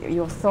are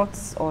your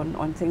thoughts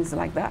on things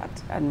like that?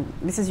 And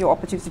this is your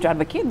opportunity to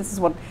advocate. This is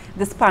what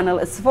this panel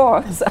is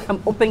for. So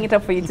I'm opening it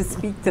up for you to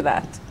speak to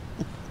that.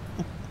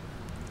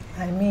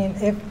 I mean,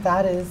 if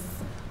that is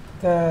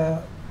the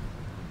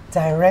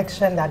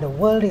direction that the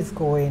world is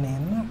going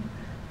in,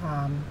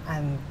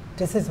 and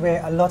this is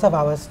where a lot of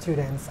our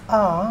students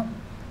are,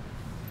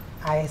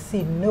 I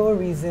see no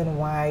reason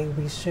why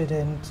we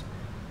shouldn't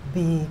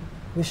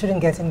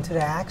get into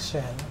the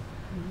action.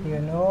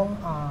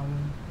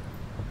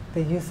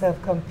 The use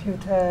of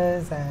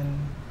computers and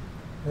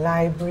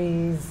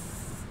libraries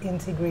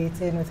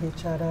integrating with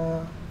each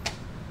other,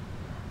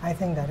 I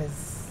think that is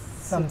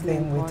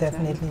something we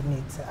definitely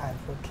need to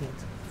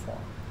advocate for.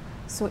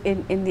 So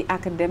in the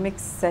academic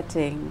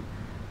setting,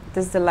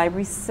 does the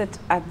library sit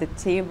at the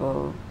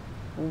table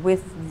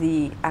with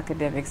the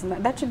academics?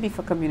 And that should be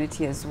for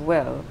community as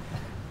well,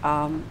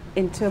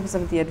 in terms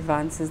of the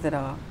advances that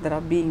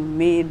are being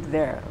made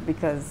there,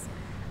 because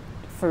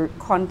for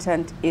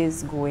content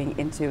is going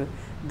into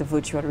the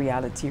virtual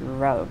reality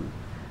realm.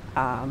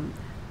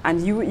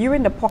 And you're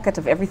in the pocket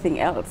of everything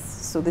else.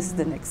 So this is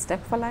the next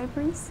step for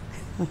libraries?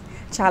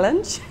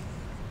 Challenge?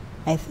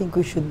 I think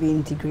we should be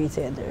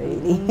integrated,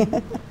 really.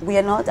 We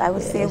are not, I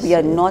would say we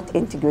are not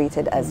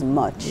integrated as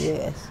much.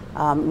 Yes.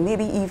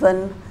 Maybe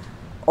even,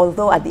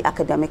 although at the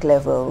academic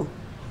level,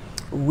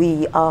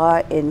 we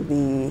are in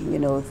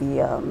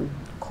the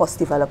course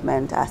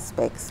development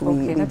aspects.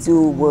 We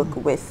do work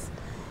with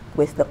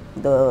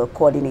the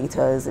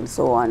coordinators and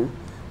so on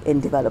in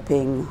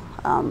developing,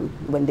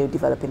 when they're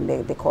developing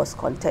the course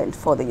content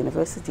for the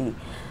university.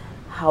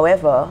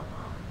 However,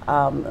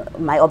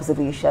 my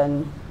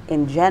observation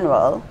in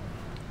general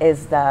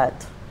is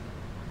that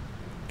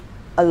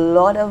a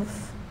lot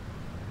of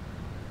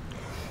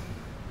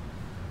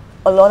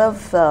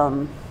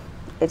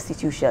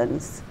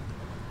institutions,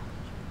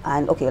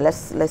 and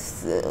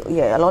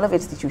a lot of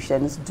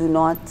institutions do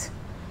not,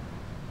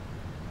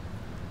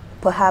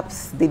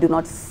 perhaps they do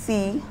not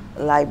see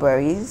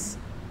libraries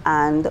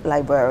and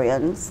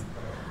librarians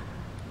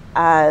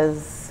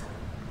as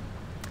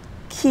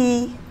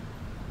key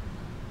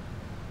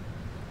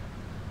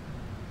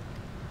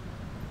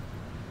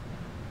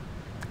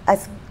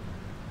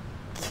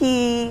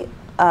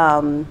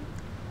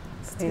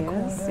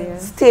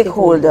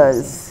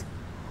stakeholders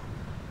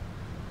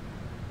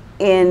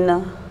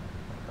in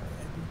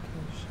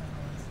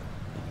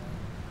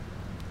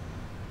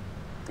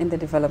the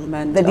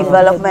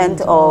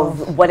development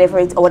of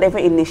whatever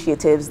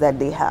initiatives that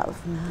they have.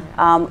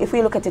 If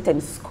we look at it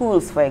in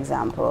schools, for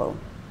example,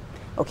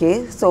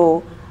 okay,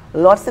 so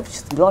lots of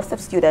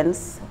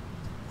students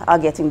are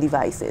getting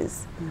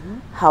devices.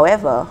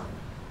 However,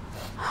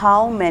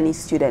 how many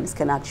students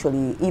can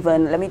actually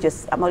even,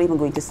 I'm not even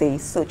going to say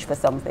search for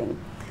something,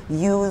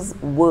 use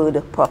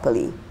word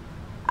properly.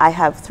 I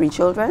have 3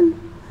 children,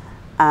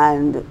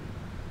 and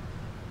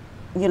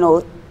you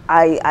know,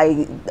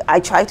 I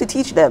try to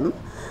teach them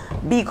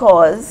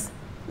because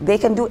they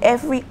can do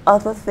every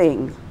other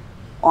thing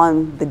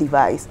on the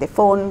device, their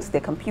phones,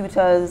 their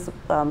computers,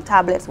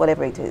 tablets,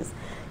 whatever it is.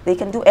 They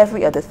can do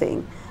every other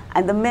thing.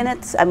 And the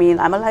minute, I mean,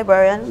 I'm a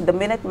librarian, the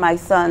minute my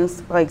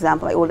sons, for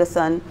example, my older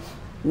son,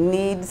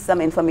 needs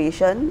some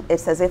information,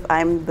 it's as if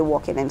I'm the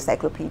walking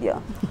encyclopedia.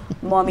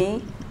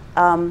 Mommy,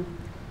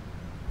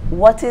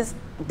 what is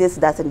this,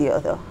 that, and the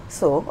other?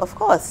 So, of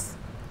course,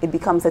 it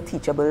becomes a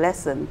teachable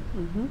lesson.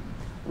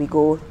 We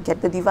go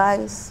get the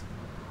device,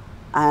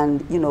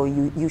 and you know,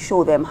 you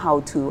show them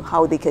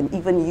how they can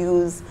even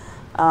use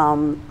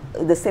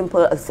the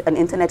simple, an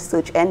internet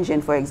search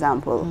engine, for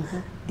example,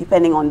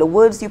 depending on the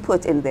words you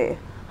put in there,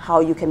 how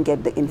you can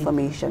get the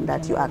information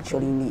that you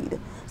actually need.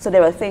 So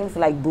there are things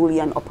like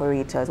Boolean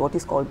operators, what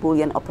is called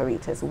Boolean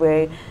operators,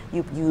 where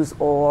you use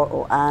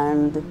or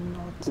and,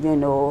 you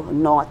know,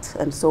 not,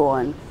 and so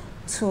on,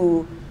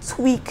 to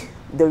tweak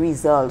the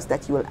results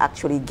that you will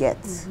actually get.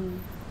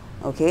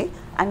 Okay?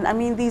 And I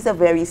mean, these are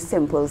very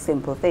simple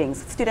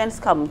things. Students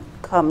come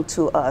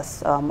to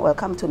us, well,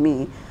 come to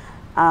me,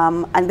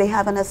 and they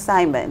have an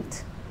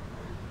assignment,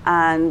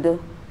 and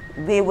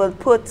they will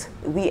put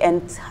the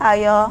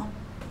entire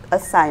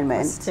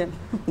assignment.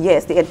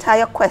 Yes, the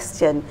entire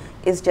question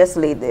is just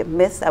laid there.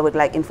 Miss, I would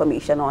like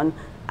information on,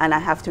 and I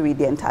have to read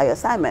the entire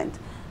assignment.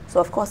 So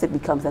of course it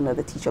becomes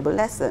another teachable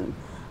lesson.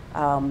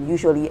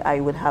 Usually I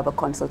would have a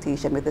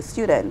consultation with the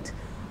student.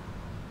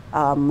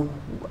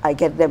 I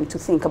get them to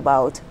think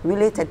about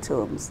related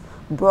terms,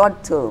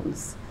 broad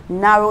terms,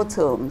 narrow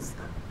terms,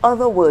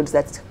 other words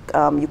that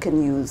you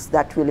can use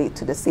that relate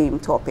to the same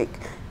topic.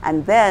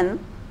 And then,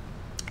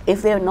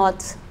 if they're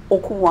not au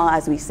courant,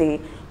 as we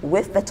say,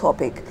 with the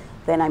topic,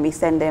 then I may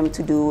send them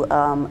to do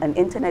an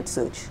internet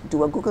search,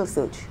 do a Google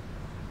search,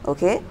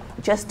 okay?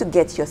 Just to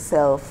get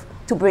yourself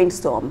to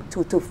brainstorm,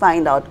 to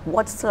find out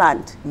what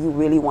slant you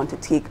really want to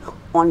take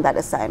on that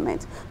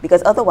assignment.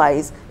 Because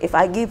otherwise, if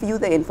I give you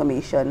the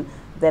information,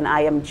 then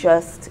I am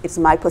just, it's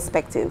my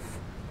perspective,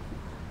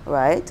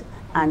 right?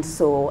 And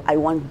so I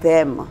want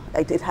them,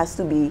 it has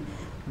to be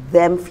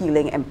them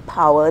feeling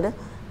empowered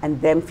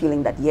and them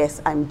feeling that,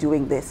 yes, I'm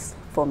doing this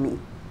for me.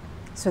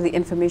 So the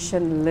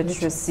information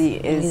literacy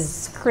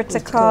is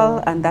critical,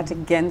 and that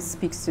again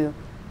speaks to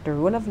the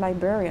role of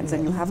librarians,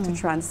 and you have to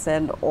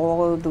transcend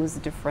all those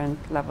different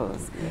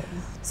levels.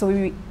 So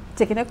we're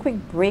taking a quick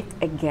break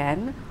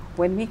again.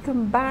 When we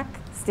come back,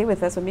 stay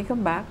with us. When we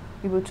come back,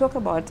 we will talk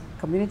about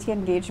community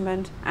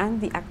engagement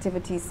and the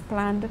activities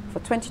planned for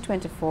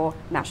 2024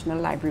 National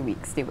Library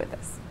Week. Stay with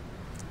us.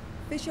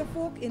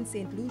 Fisherfolk in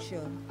St.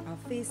 Lucia are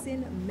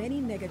facing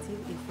many negative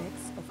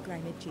effects of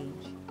climate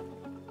change.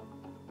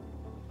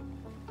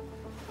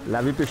 La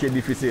vie pêche est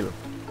difficile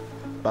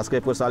parce que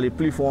pour ça aller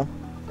plus fond,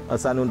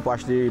 ça nous pour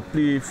acheter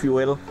plus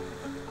fuel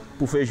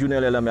pour faire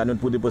journée la mer, nous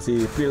pour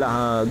dépenser plus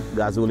la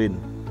gasoline.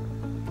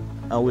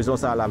 En raison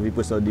ça la vie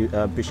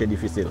pêche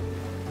difficile.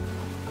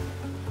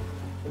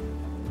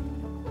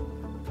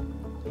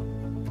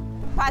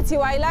 Parti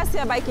là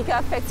c'est un qui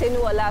affecte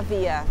nous la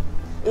vie.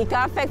 Il peut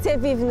affecter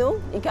vivre nous,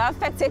 il peut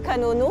affecter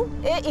canaux nous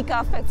et il peut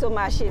affecter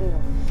machines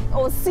nous.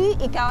 Aussi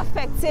il peut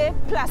affecter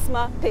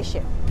placement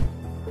pêcheur.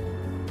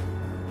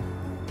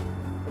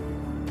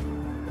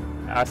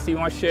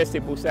 Assurer c'est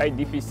pour ça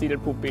difficile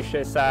pour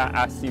pêcher ça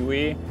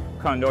assurer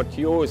quand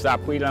d'autres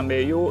après la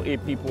mer et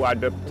puis pour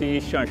adopter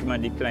changement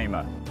du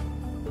climat.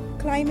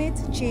 Climate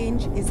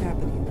change is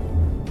happening.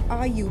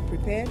 Are you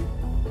prepared?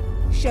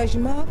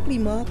 Changement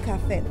climat qu'a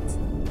fait.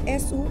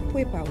 Est-ce ou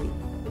préparé?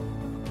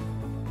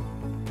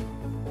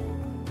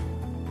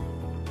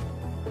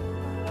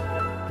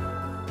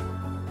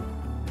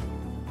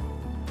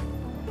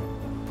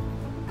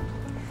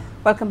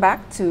 Welcome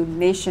back to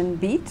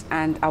Nationbeat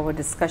and our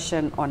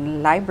discussion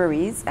on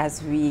libraries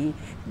as we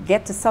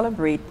get to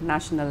celebrate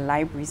National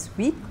Libraries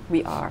Week.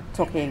 We are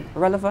talking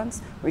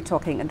relevance, we're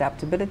talking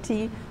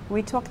adaptability,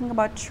 we're talking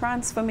about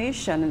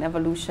transformation and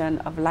evolution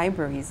of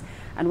libraries.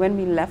 And when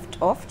we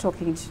left off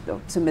talking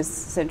to Ms.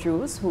 St.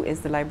 Rose, who is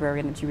the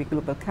librarian at UWI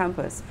Global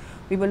Campus,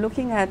 we were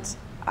looking at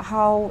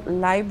how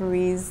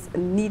libraries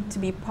need to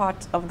be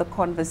part of the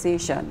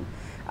conversation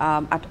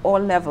at all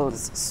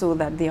levels so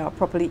that they are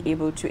properly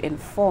able to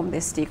inform their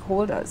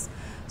stakeholders.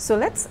 So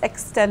let's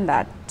extend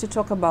that to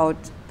talk about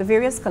the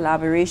various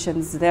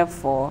collaborations,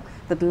 therefore,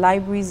 that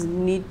libraries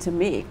need to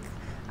make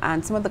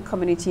and some of the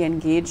community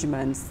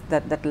engagements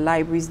that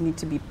libraries need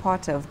to be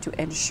part of to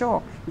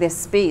ensure their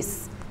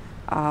space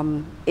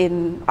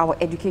in our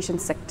education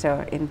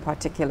sector in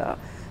particular.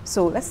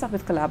 So let's start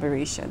with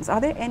collaborations. Are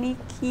there any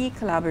key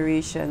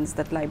collaborations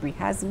that library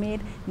has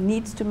made,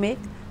 needs to make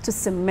to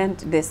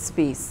cement this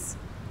space?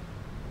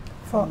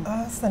 For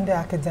us in the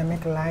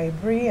academic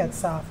library at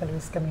South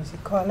Louis Community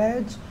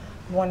College,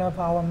 one of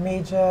our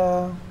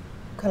major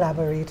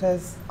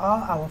collaborators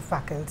are our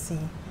faculty.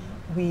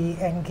 We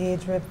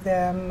engage with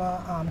them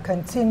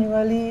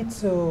continually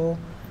to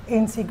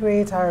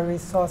integrate our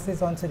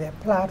resources onto their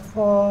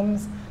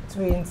platforms,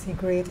 to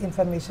integrate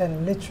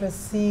information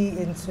literacy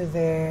into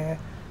their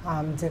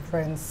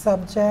different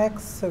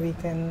subjects, so we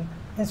can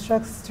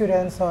instruct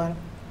students on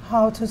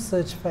how to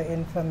search for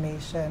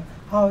information,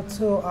 how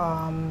to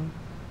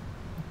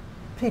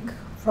pick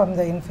from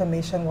the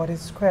information what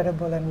is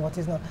credible and what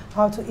is not,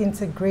 how to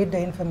integrate the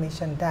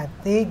information that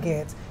they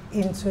get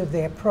into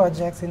their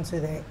projects, into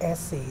their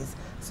essays.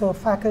 So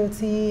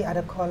faculty at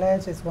a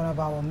college is one of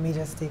our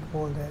major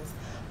stakeholders.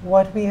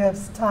 What we have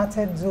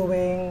started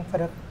doing for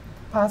the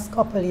past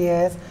couple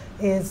years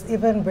is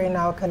even bring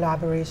our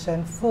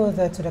collaboration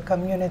further to the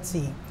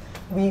community.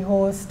 We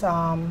host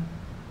a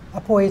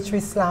poetry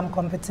slam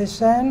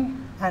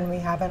competition, and we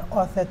have an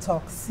author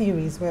talk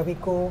series where we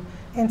go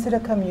into the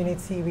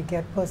community, we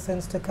get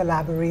persons to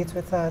collaborate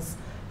with us.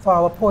 For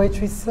our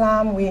poetry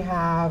slam, we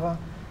have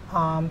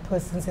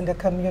persons in the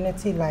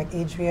community like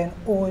Adrienne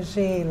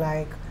Auger,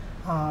 like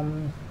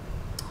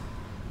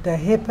the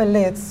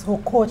Hippolytes, who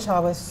coach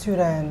our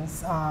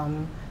students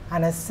and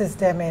assist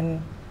them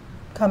in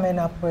coming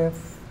up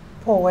with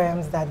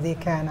poems that they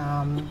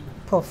can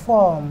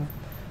perform.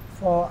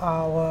 For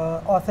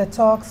our author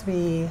talks,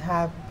 we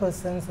have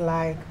persons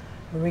like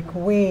Rick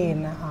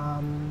Wayne,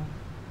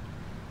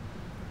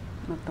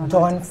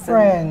 Don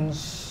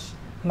French,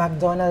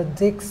 McDonald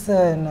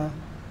Dixon,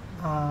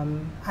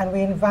 and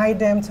we invite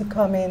them to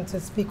come in to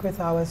speak with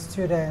our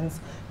students,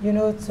 you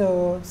know,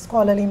 to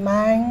scholarly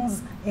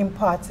minds,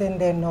 imparting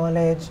their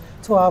knowledge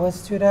to our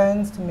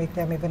students to make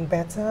them even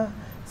better.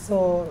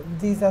 So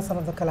these are some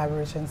of the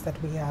collaborations that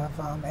we have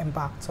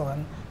embarked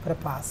on for the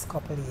past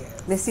couple of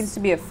years. There seems to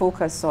be a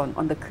focus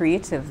on the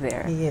creative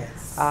there.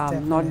 Yes,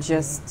 not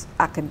just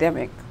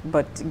academic,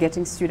 but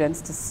getting students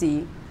to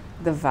see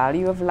the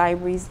value of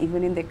libraries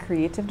even in their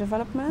creative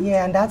development.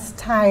 Yeah, and that's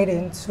tied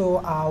into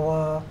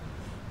our,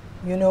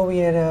 you know,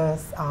 we are the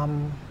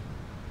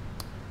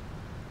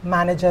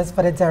managers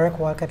for the Derek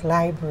Walcott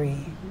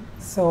Library.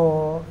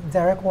 So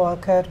Derek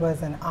Walcott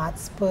was an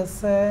arts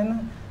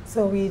person,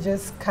 so we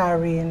just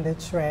carry in the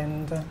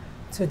trend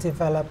to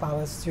develop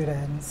our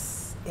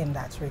students in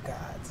that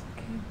regard.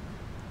 Okay.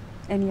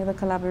 Any other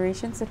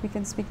collaborations that we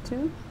can speak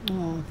to?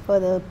 For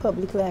the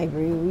public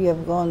library, we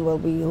have gone, well,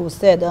 we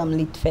hosted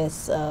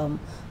LitFest,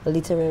 a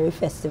literary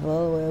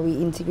festival where we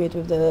integrate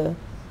with the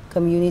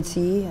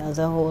community as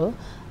a whole.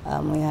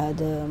 We had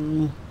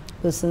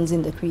persons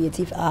in the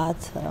creative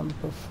art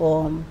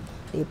perform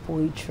their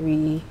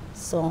poetry,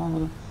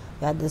 song.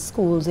 We had the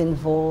schools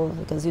involved,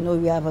 because you know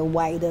we have a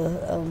wider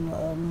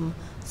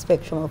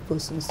spectrum of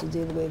persons to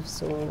deal with,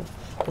 so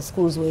the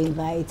schools were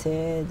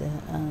invited.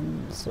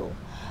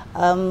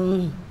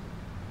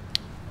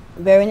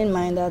 Bearing in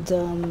mind that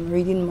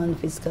Reading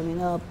Month is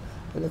coming up,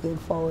 we're looking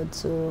forward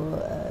to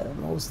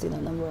hosting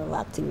a number of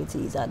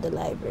activities at the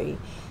library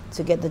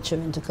to get the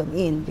children to come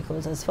in,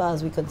 because as far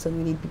as we're concerned,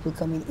 we need people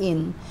coming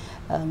in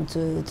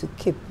to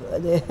keep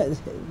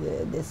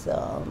this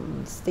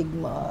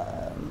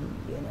stigma,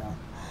 you know,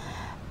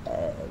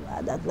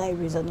 that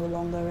libraries are no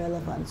longer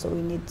relevant. So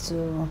we need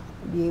to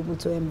be able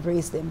to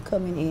embrace them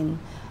coming in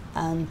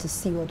and to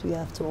see what we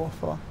have to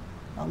offer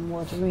and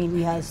what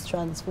really has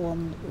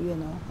transformed, you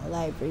know,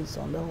 libraries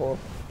on the whole.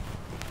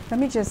 Let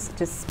me just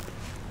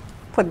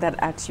put that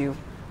at you.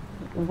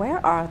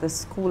 Where are the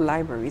school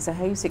libraries?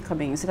 How you see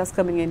coming? You see that's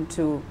coming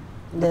into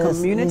the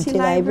community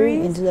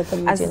libraries? Into the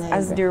community library.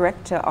 As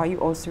director, are you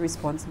also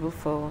responsible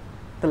for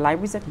the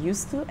libraries that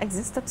used to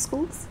exist at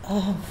schools?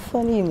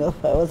 Funny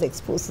enough, I was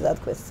exposed to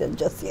that question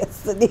just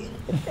yesterday.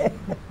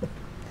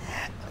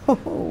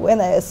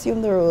 When I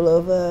assumed the role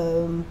of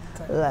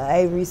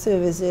library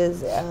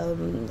services,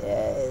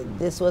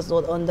 this was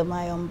not under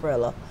my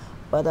umbrella,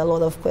 but a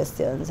lot of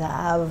questions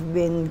have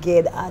been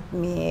geared at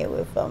me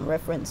with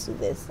reference to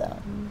this.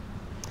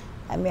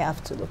 I may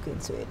have to look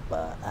into it,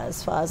 but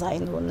as far as I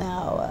know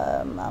now,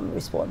 I'm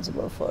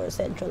responsible for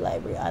Central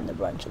Library and the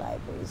branch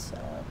libraries.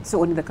 So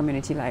only the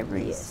community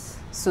libraries? Yes.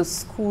 So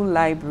school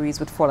libraries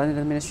would fall under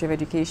the Ministry of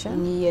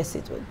Education? Yes,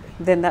 it would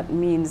be. Then that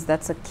means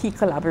that's a key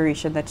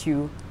collaboration that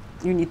you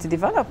need to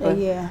develop.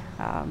 Yeah.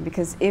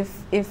 Because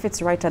if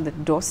it's right at the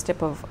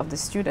doorstep of the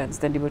students,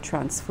 then they will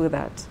transfer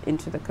that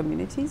into the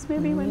communities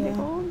maybe when they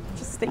go.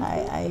 Just think.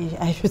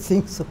 I should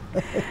think so.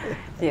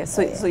 Yeah.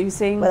 So you're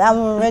saying. But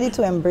I'm ready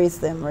to embrace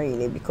them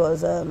really,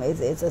 because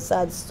it's a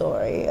sad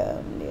story.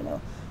 You know,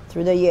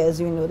 through the years,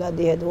 you know that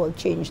they had all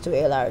changed to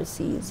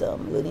LRCs,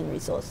 learning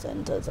resource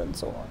centers, and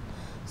so on.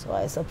 So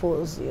I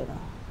suppose, you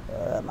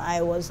know,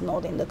 I was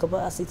not in the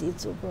capacity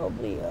to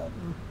probably.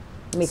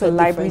 So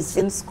libraries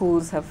in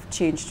schools have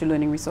changed to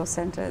learning resource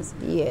centers.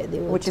 Yeah, they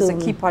were, which is a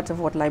key part of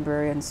what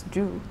librarians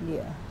do.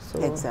 Yeah, so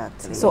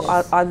exactly. So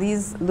are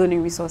these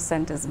learning resource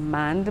centers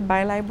manned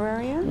by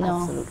librarians?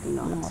 No, absolutely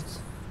not.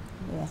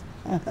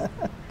 Yeah.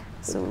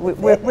 So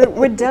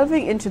we're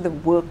delving into the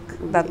work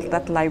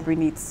that library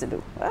needs to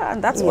do,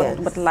 and that's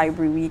what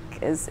Library Week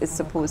is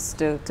supposed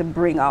to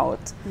bring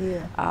out.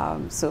 Yeah.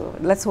 So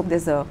let's hope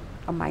there's a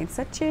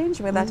mindset change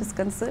where that is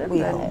concerned.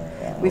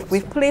 Yeah,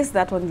 we've placed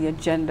that on the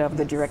agenda of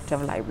the Director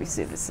of Library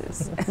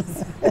Services.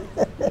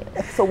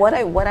 So what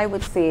I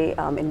would say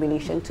in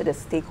relation to the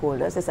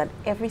stakeholders is that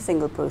every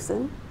single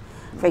person,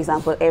 for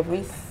example,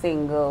 every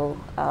single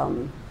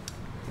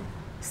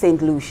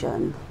St.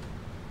 Lucian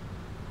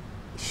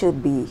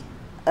should be,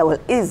 well,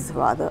 is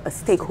rather a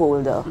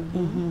stakeholder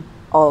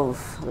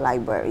of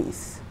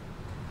libraries.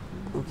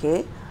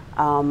 Okay,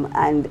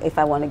 and if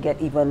I want to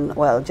get even,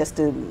 well,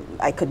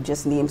 I could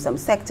just name some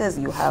sectors.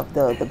 You have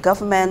the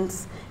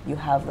governments, you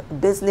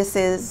have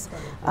businesses,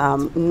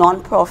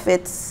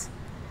 non-profits,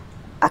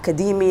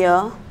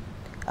 academia,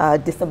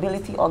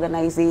 disability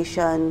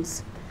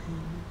organizations.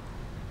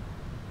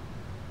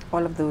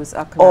 All of those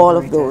are all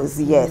of those,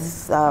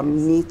 yes,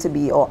 need to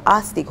be, or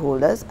are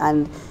stakeholders.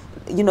 And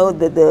you know,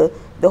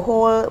 the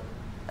whole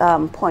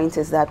point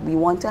is that we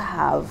want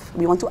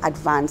to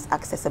advance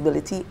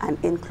accessibility and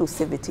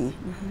inclusivity.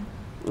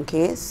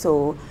 Okay,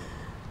 so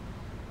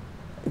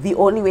the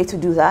only way to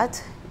do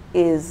that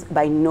is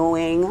by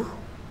knowing,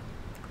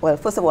 well,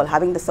 first of all,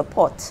 having the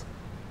support,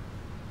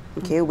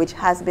 okay, which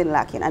has been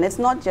lacking. And it's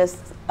not just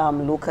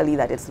locally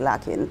that it's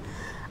lacking.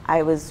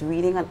 I was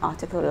reading an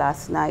article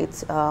last night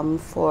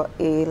for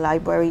a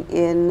library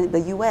in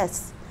the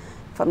US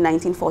from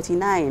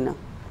 1949,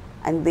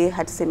 and they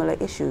had similar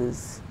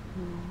issues.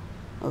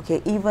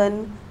 Okay,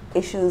 even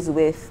issues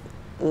with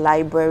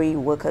library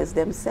workers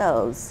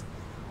themselves,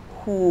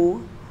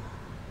 who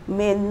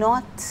may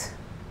not,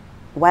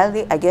 while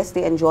I guess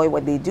they enjoy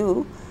what they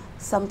do,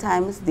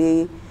 sometimes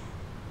they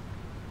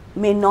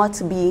may not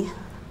be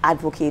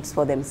advocates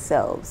for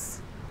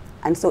themselves.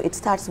 And so it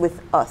starts with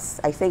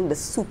us. I think the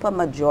super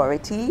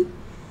majority,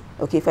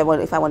 okay, if I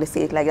want to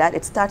say it like that,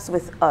 it starts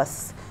with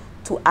us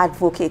to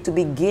advocate, to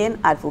begin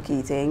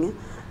advocating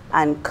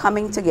and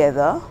coming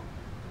together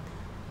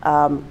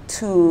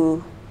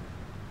to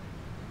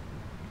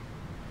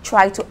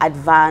try to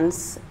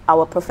advance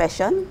our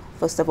profession,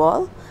 first of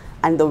all,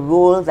 and the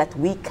role that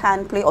we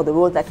can play, or the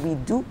role that we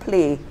do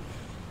play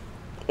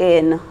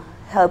in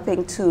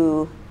helping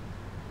to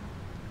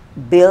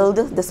build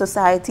the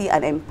society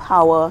and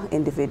empower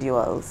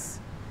individuals.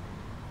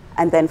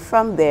 And then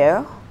from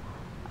there,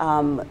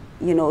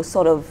 you know,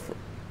 sort of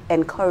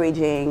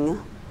encouraging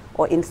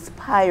or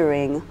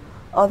inspiring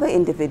other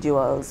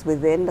individuals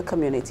within the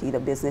community, the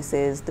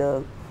businesses,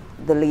 the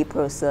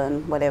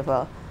layperson,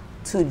 whatever,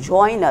 to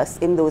join us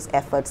in those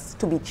efforts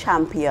to be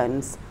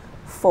champions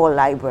for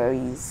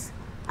libraries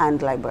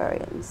and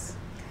librarians.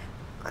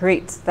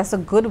 Great. That's a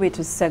good way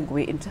to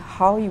segue into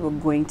how you were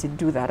going to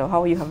do that, or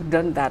how you have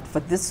done that for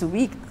this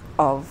week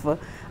of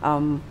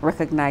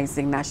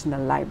recognizing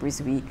National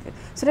Libraries Week.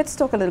 So let's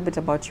talk a little bit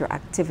about your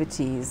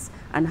activities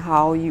and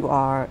how you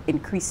are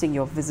increasing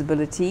your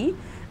visibility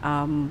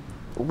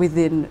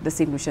within the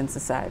St. Lucian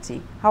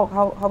Society.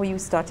 How are you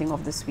starting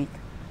off this week?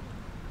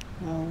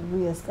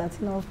 We are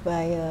starting off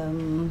by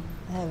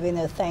having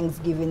a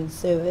Thanksgiving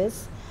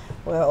service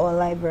where all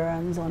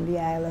librarians on the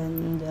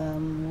island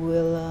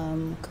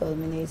will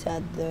culminate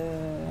at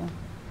the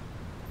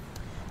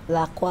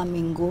La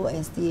Quamingo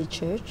SDA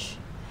Church.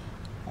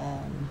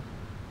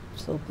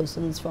 So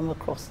persons from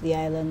across the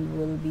island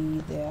will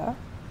be there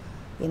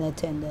in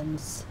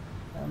attendance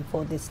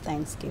for this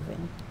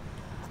Thanksgiving.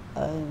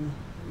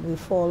 We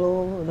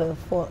follow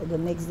the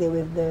next day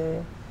with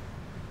the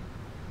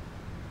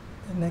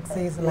next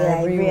day is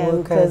Library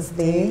Workers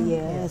Day.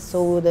 Yeah, yes.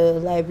 So the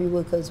library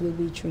workers will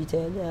be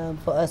treated.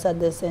 For us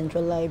at the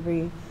Central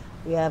Library,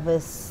 we have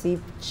a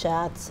sip,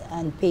 chat,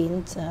 and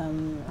paint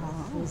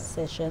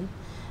session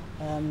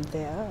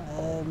there.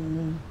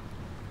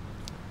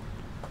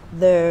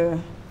 The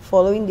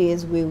following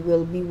days, we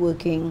will be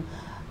working,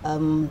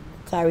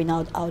 carrying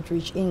out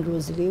outreach in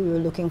Grosley. We're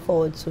looking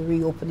forward to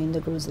reopening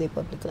the Grosley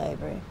Public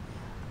Library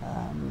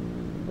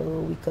the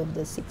week of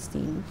the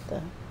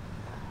 16th.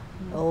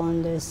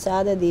 On the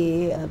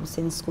Saturday,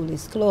 since school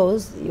is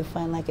closed, you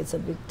find like it's a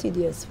bit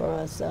tedious for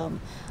us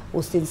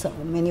hosting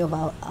many of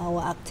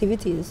our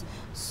activities.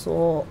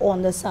 So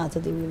on the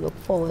Saturday, we look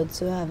forward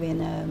to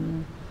having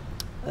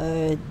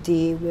a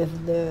day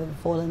with the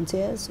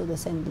volunteers. So the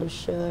St.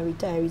 Lucia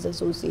Retirees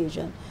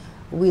Association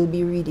will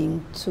be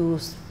reading to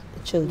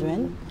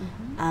children,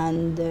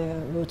 and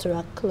the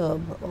Rotaract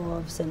Club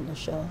of St.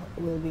 Lucia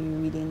will be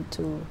reading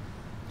to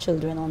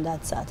children on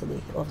that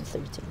Saturday of the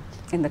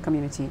 13th. In the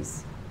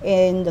communities?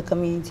 In the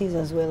communities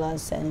as well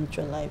as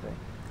Central Library.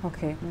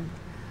 Okay.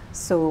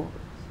 So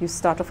you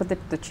start off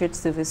with the church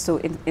service. So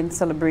in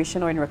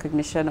celebration or in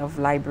recognition of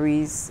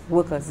Libraries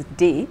Workers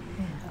Day,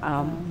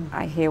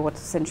 I hear what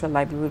Central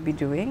Library will be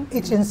doing.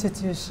 Each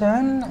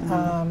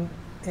institution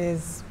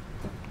is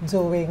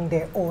doing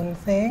their own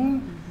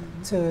thing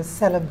to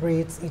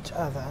celebrate each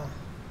other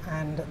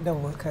and the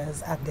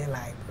workers at their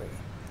library.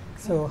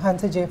 So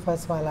Hunter J.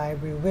 Foswa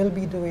Library will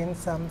be doing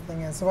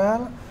something as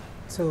well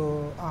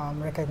to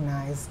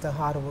recognize the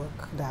hard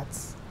work that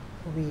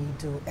we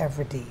do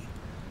every day.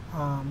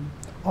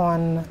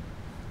 On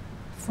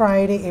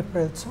Friday,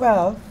 April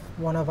 12th,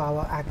 one of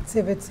our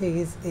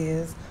activities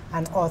is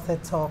an Author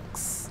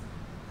Talks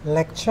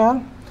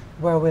lecture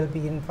where we'll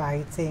be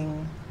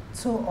inviting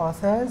 2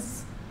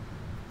 authors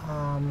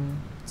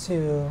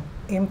to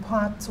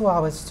impart to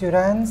our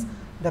students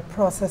the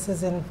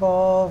processes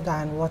involved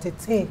and what it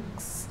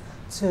takes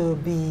to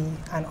be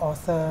an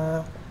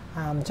author,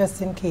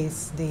 just in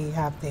case they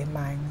have their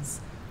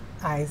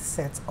eyes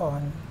set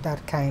on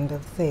that kind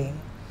of thing.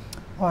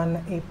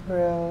 On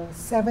April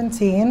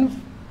 17th,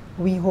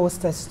 we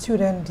host a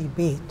student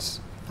debate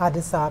at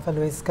the South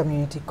Louis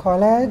Community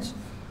College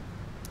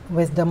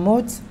with the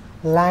moat: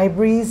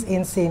 libraries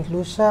in St.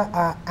 Lucia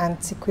are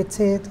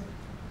antiquated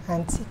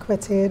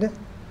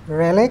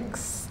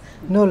relics,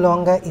 no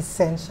longer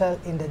essential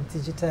in the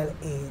digital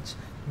age.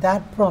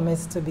 That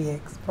promises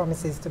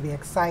to be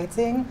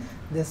exciting.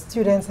 The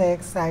students are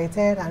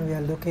excited, and we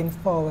are looking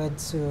forward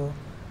to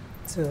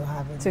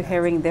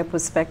hearing their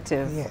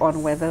perspective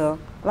on whether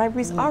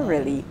libraries are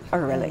really a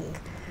relic.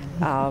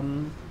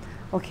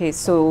 Okay,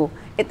 so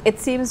it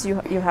seems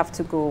you have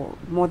to go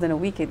more than a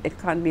week. It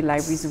can't be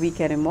Libraries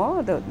Week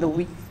anymore. The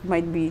week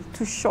might be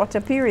too short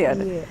a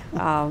period.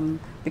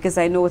 Because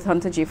I know with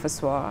Hunter J.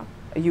 Faswa,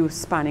 you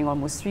spanning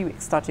almost 3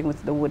 weeks, starting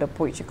with the Wood Up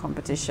Poetry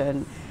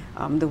Competition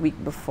the week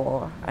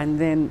before, and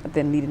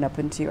then leading up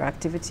into your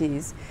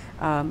activities.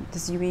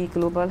 Does UE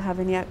Global have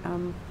any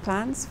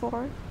plans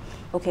for it?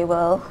 Okay,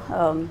 well,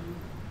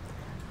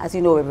 as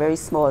you know, we're a very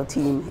small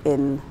team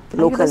locally.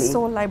 Are you the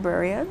sole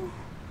librarian?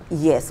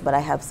 Yes, but I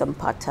have some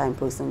part-time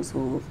persons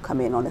who come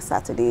in on a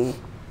Saturday.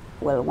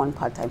 Well, one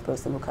part-time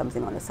person who comes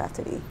in on a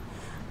Saturday.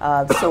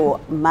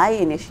 So my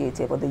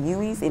initiative, or the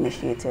UE's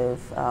initiative,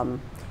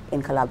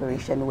 in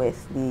collaboration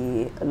with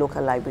the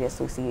local library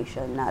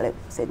association, NALIP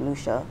St.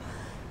 Lucia,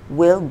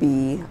 will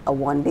be a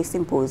one-day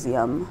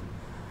symposium,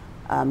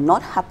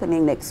 not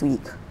happening next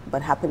week,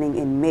 but happening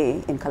in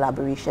May in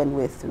collaboration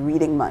with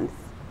Reading Month.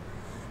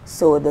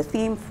 So the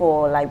theme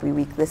for Library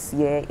Week this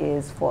year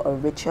is for a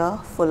richer,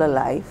 fuller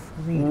life,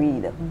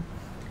 read.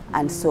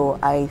 And so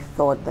I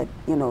thought that,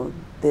 you know,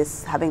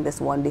 having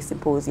this one-day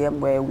symposium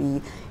where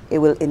it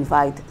will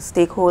invite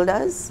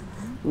stakeholders,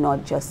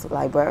 not just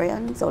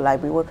librarians or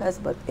library workers,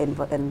 but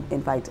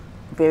invite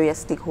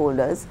various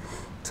stakeholders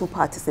to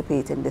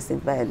participate in this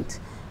event,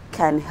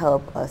 can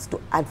help us to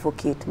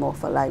advocate more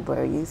for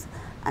libraries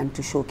and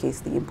to showcase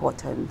the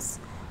importance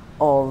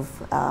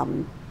of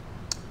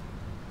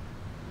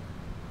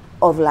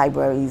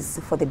libraries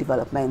for the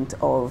development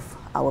of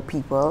our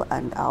people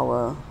and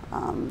our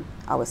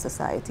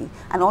society,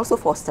 and also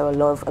foster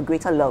a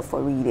greater love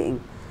for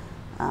reading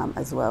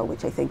as well,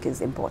 which I think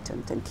is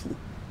important and key.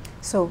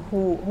 So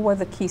who are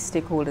the key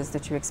stakeholders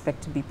that you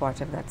expect to be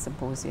part of that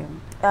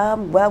symposium?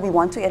 Well, we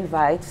want to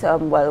invite,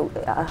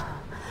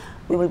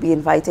 we will be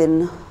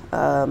inviting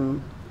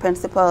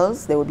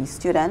principals, there will be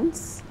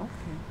students.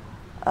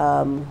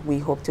 Okay. We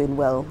hope to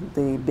involve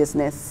the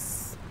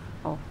business,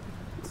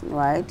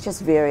 right?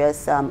 Just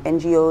various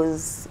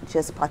NGOs,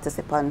 just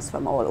participants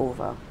from all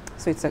over.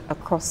 So it's a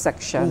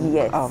cross-section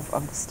of the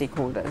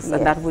stakeholders, Yes.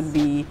 and that would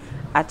be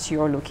at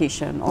your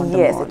location on the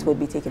Yes, lawn. it would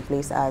be taking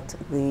place at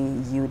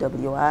the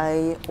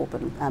UWI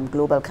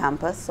Global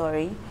Campus,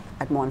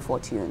 at Mont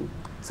Fortune.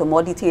 So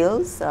more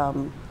details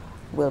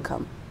will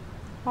come.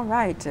 All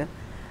right.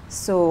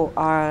 So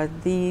are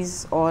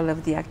these all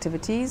of the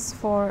activities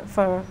for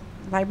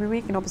Library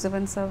Week, in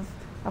observance of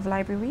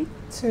Library Week?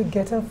 To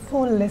get a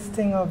full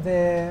listing of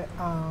the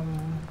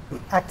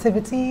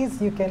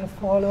activities, you can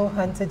follow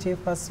Hunter J.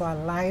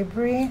 Faswa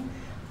Library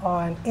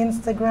on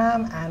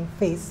Instagram and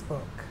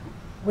Facebook.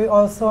 We're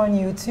also on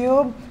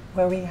YouTube,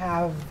 where we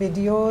have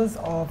videos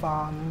of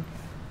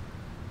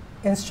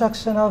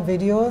instructional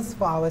videos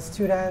for our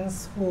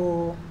students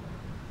who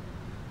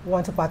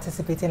want to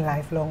participate in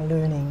lifelong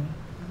learning.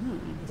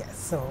 Yes,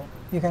 so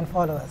you can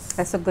follow us.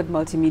 That's a good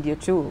multimedia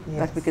tool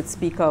that we could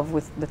speak of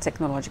with the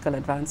technological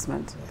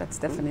advancement. That's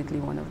definitely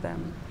one of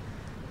them.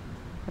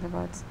 What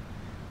about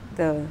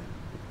the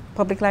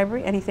public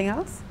library? Anything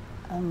else?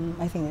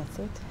 I think that's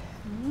it.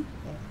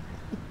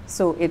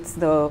 So it's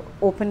the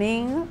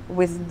opening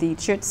with the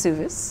church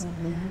service,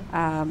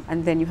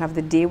 and then you have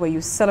the day where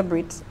you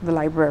celebrate the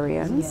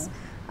librarians,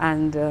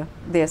 and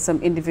there are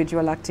some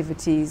individual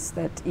activities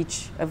that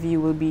each of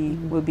you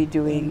will be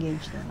doing.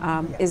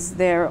 Is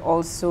there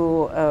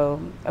also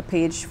a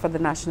page for the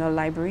national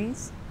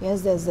libraries?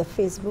 Yes, there's the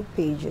Facebook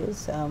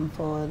pages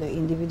for the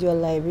individual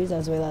libraries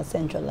as well as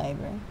Central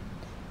Library.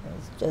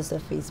 It's just a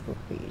Facebook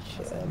page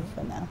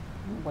for now.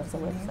 What's the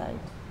website?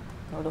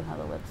 I don't have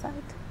a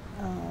website.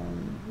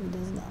 It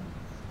does not.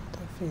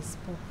 The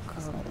Facebook.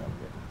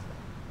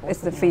 It's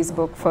the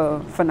Facebook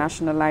for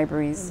national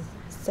libraries.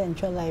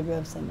 Central Library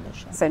of St.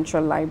 Lucia.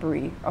 Central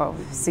Library of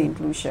St.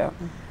 Lucia.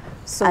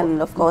 So,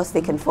 and of course, they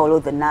can follow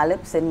the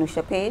NALIP St.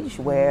 Lucia page,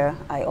 where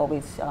I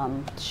always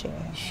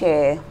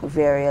share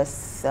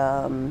various.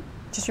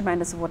 Just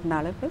remind us of what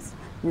NALIP is.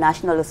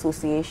 National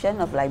Association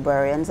of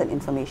Librarians and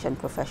Information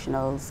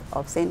Professionals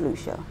of St.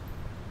 Lucia.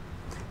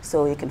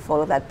 So you can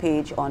follow that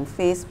page on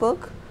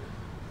Facebook,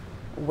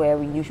 where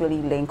we usually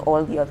link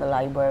all the other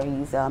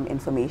libraries'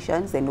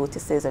 information, their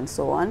notices and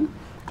so on,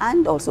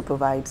 and also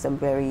provide some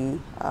very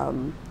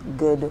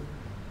good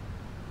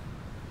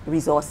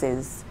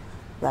resources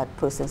that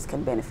persons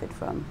can benefit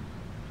from.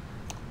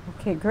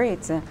 Okay,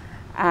 great.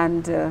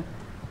 And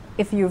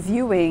if you're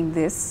viewing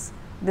this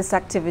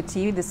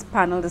activity, this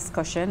panel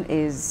discussion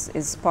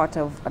is part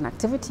of an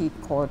activity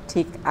called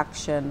Take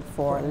Action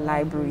for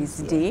Libraries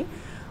Day,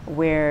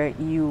 where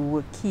you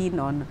were keen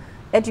on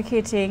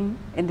educating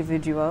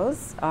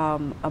individuals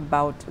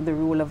about the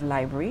role of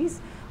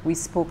libraries. We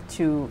spoke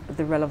to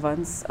the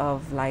relevance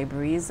of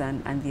libraries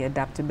and the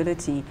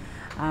adaptability.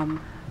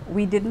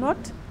 We did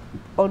not,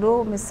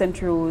 although Ms.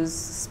 St. Rose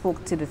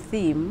spoke to the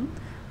theme,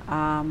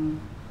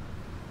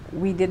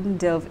 we didn't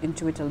delve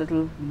into it a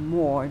little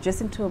more, just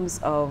in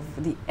terms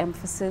of the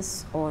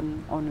emphasis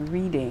on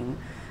reading.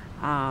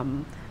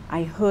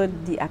 I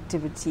heard the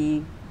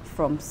activity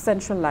from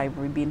Central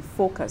Library being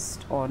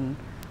focused on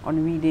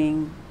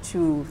reading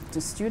to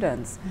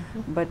students.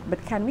 But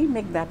can we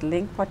make that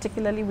link,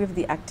 particularly with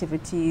the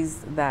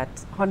activities that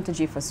Hunter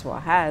J.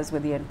 Faswa has,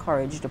 where they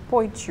encourage the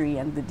poetry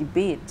and the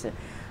debate?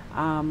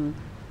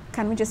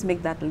 Can we just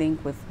make that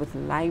link with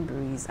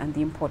libraries and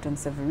the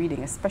importance of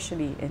reading,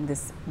 especially in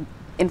this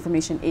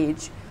information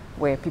age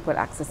where people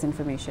access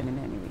information in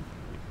any way?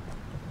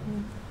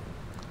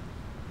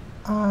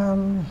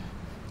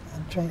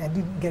 I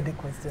didn't get the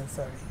question,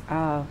 sorry.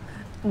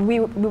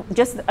 We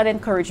just an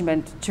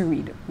encouragement to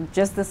read.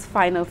 Just this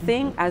final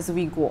thing as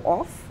we go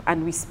off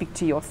and we speak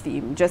to your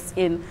theme, just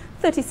in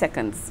 30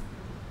 seconds.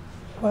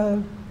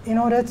 Well, in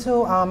order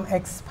to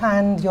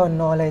expand your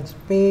knowledge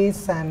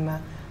base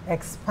and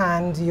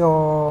expand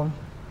your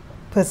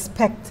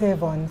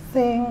perspective on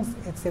things,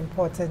 it's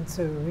important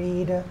to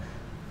read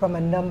from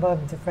a number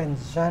of different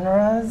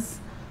genres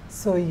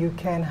so you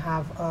can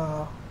have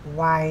a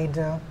wide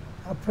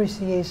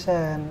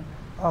appreciation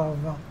of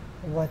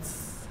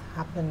what's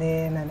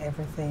happening and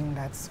everything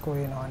that's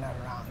going on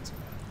around you.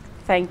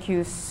 Thank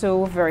you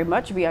so very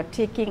much. We are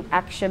taking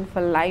action for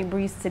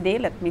libraries today.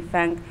 Let me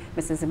thank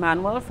Mrs.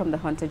 Emmanuel from the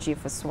Hunter J.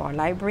 Faswa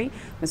Library,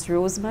 Ms.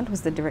 Rosemond,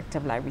 who's the Director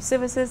of Library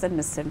Services, and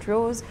Ms. St.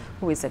 Rose,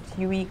 who is at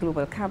UE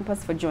Global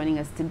Campus, for joining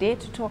us today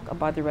to talk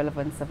about the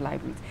relevance of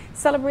libraries.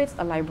 Celebrate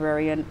a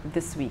librarian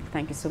this week.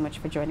 Thank you so much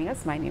for joining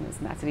us. My name is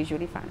Natalie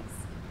Jolie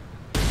Fanis.